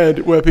in my head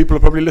where people are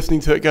probably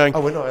listening to it going,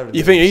 we're not.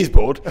 You think he's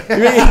bored? I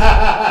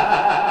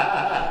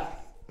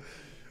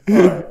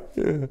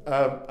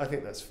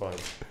think that's fine.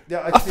 Yeah,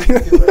 I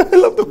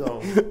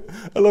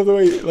love the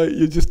way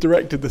you just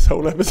directed this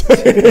whole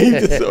episode. You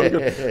just sort of go,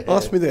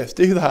 ask me this,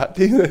 do that,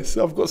 do this.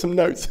 I've got some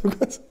notes.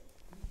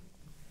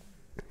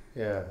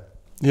 Yeah.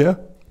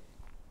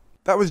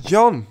 That was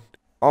John.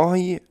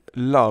 I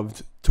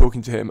loved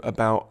talking to him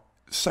about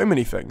so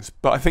many things,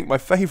 but I think my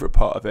favourite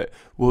part of it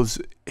was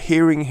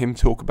hearing him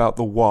talk about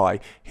the why,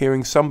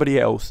 hearing somebody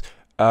else,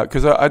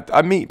 because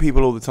I meet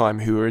people all the time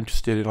who are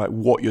interested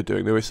in what you're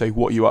doing. They always say,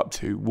 what are you up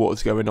to, what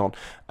is going on?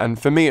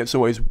 And for me it's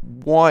always,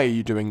 why are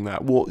you doing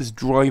that? What is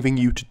driving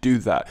you to do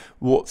that?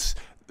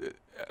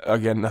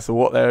 Again, that's a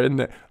what there,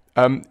 isn't it?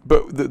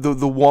 But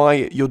the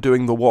why you're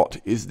doing the what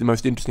is the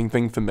most interesting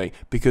thing for me,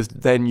 because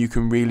then you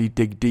can really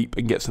dig deep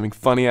and get something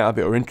funny out of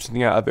it or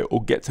interesting out of it,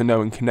 or get to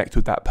know and connect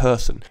with that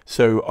person.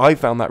 So I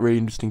found that really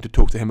interesting to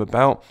talk to him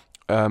about.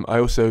 I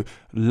also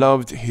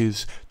loved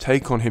his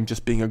take on him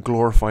just being a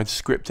glorified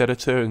script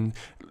editor, and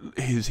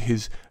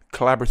his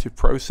collaborative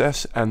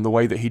process, and the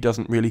way that he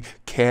doesn't really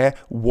care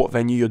what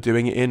venue you're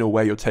doing it in or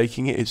where you're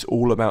taking it. It's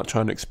all about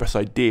trying to express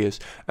ideas,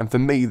 and for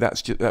me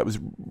that was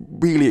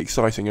really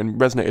exciting and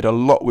resonated a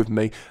lot with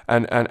me.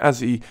 And as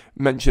he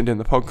mentioned in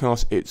the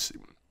podcast, it's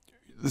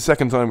the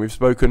second time we've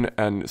spoken,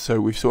 and so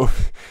we've sort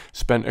of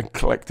spent a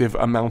collective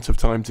amount of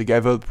time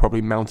together,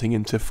 probably mounting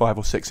into 5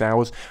 or 6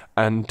 hours,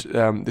 and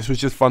this was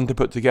just fun to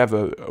put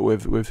together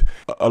with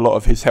a lot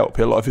of his help,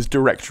 a lot of his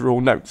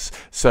directorial notes.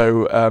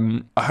 So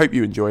I hope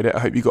you enjoyed it. I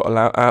hope you got a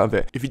lot out of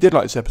it. If you did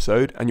like this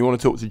episode and you want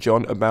to talk to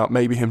John about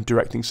maybe him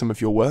directing some of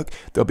your work,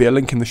 there'll be a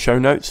link in the show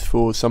notes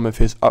for some of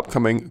his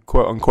upcoming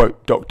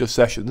quote-unquote doctor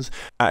sessions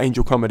at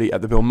Angel Comedy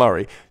at the Bill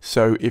Murray.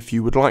 So if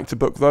you would like to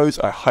book those,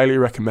 I highly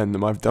recommend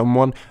them. I've done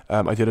one.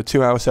 I did a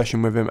 2-hour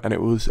session with him, and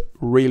it was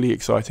really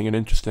exciting and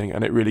interesting,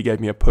 and it really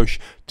gave me a push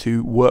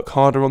to work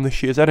harder on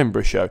this year's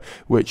Edinburgh show,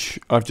 which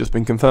I've just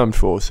been confirmed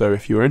for. So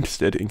if you're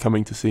interested in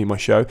coming to see my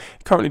show,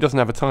 it currently doesn't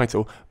have a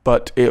title,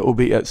 but it will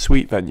be at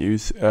Sweet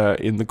Venues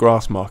in the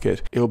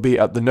Grassmarket. It will be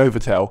at the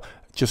Novotel,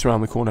 just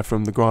around the corner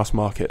from the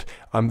Grassmarket.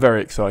 I'm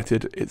very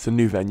excited. It's a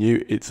new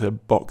venue. It's a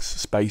box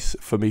space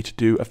for me to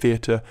do a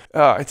theatre.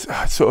 It's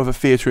sort of a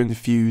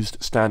theatre-infused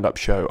stand-up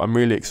show. I'm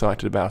really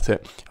excited about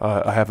it.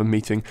 I have a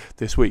meeting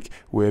this week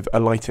with a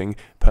lighting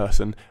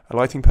person.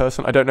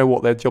 I don't know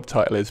what their job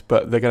title is,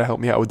 but they're going to help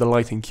me out with the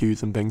lighting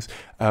cues and things.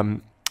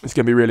 It's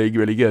going to be really,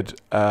 really good.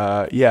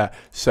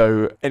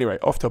 So anyway,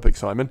 off topic,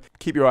 Simon.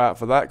 Keep your eye out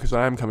for that, because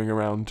I am coming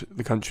around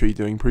the country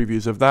doing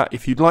previews of that.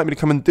 If you'd like me to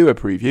come and do a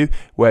preview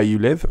where you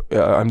live,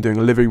 I'm doing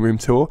a living room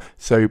tour.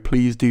 So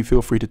please do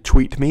feel free to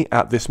tweet me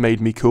at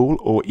thismademecool,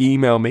 or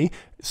email me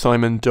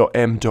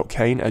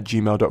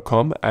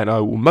simon.m.caine@gmail.com, and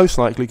I will most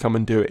likely come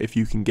and do it if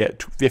you can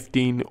get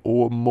 15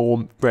 or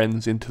more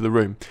friends into the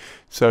room.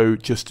 So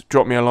just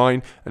drop me a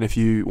line, and if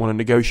you want to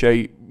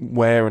negotiate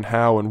where and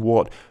how and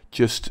what,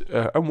 just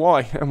and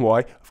why,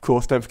 of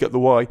course, don't forget the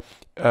why,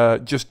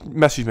 just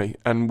message me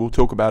and we'll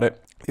talk about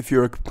it. If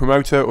you're a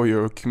promoter or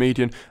you're a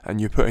comedian and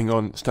you're putting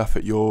on stuff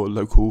at your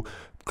local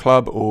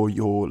club or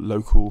your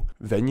local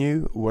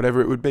venue,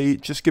 whatever it would be,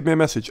 just give me a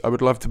message. I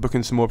would love to book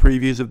in some more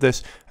previews of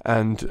this,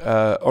 and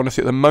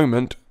honestly at the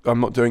moment I'm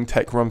not doing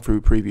tech run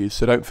through previews,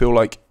 so don't feel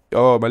like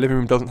oh, my living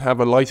room doesn't have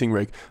a lighting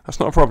rig. That's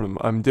not a problem.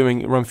 I'm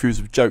doing run-throughs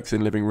of jokes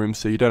in living rooms,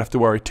 so you don't have to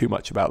worry too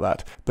much about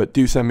that. But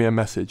do send me a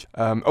message.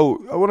 I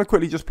want to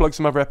quickly just plug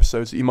some other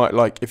episodes that you might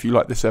like if you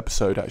like this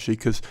episode, actually,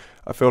 because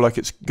I feel like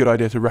it's a good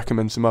idea to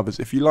recommend some others.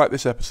 If you like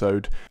this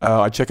episode,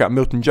 I'd check out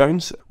Milton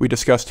Jones. We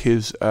discussed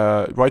his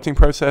writing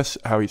process,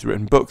 how he's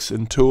written books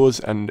and tours,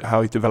 and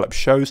how he develops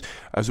shows,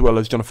 as well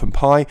as Jonathan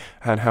Pye,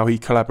 and how he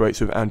collaborates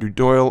with Andrew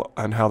Doyle,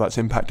 and how that's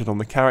impacted on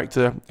the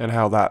character, and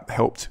how that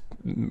helped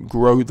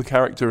grow the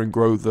character and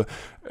grow the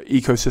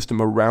ecosystem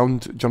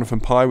around Jonathan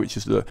Pye, which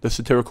is the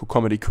satirical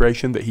comedy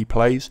creation that he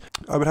plays.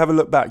 I would have a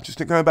look back,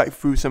 just going back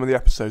through some of the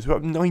episodes. We've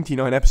got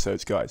 99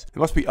 episodes, guys.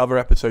 There must be other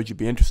episodes you'd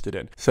be interested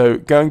in. So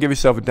go and give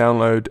yourself a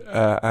download,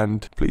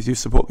 and please do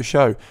support the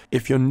show.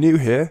 If you're new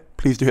here,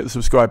 please do hit the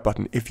subscribe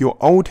button. If you're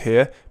old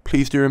here,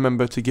 please do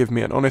remember to give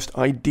me an honest,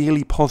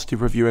 ideally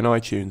positive review in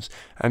iTunes.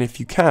 And if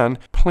you can,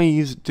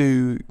 please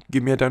do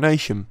give me a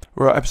donation.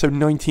 We're at episode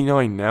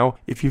 99 now.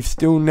 If you've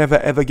still never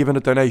ever given a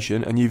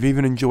donation, and you've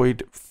even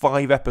enjoyed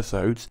 5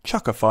 episodes,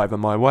 chuck a $5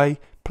 my way,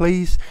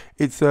 please.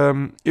 It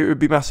would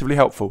be massively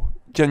helpful.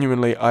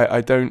 Genuinely, I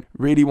don't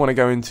really want to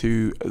go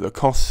into the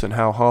costs and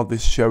how hard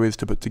this show is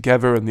to put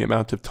together and the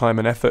amount of time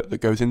and effort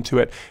that goes into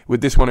it.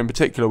 With this one in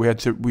particular,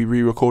 we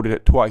re-recorded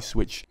it twice,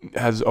 which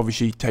has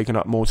obviously taken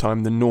up more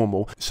time than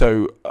normal.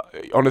 So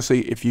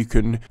honestly, if you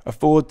can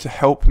afford to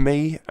help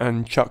me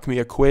and chuck me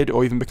a quid,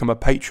 or even become a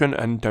patron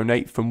and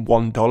donate from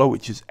 $1,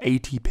 which is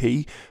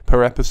 80p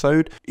per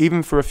episode,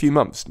 even for a few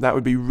months, that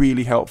would be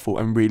really helpful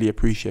and really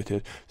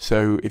appreciated.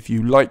 So if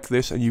you like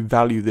this and you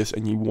value this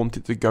and you want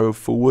it to go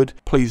forward,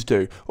 please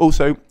do.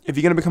 Also, if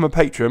you're going to become a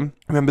patron,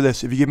 remember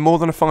this: if you give more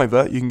than a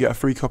 $5, you can get a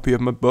free copy of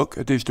my book,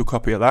 a digital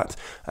copy of that,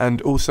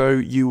 and also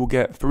you will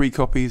get 3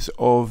 copies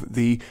of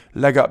the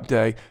Leg Up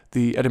Day,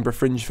 the Edinburgh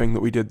Fringe thing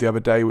that we did the other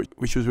day,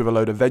 which was with a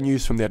load of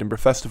venues from the Edinburgh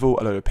Festival,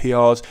 a load of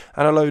PRs,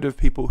 and a load of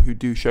people who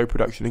do show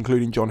production,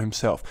 including John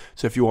himself.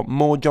 So if you want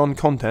more John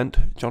Kent,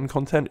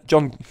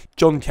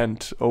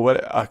 or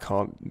what, I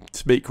can't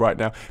speak right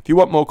now. If you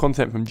want more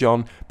content from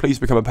John, please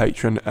become a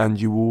patron, and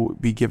you will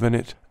be given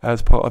it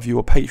as part of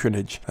your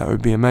patronage. That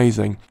would be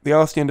amazing. The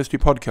Ask the Industry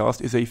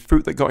podcast is a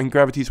Fruit That Got in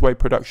Gravity's Way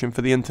production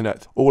for the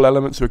internet. All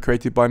elements were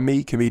created by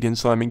me, comedian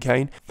Simon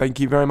Caine. Thank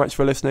you very much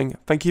for listening.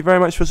 Thank you very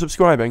much for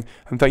subscribing.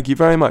 And thank you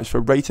very much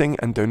for rating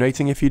and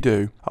donating if you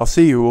do. I'll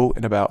see you all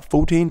in about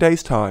 14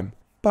 days' time.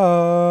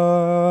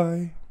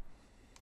 Bye.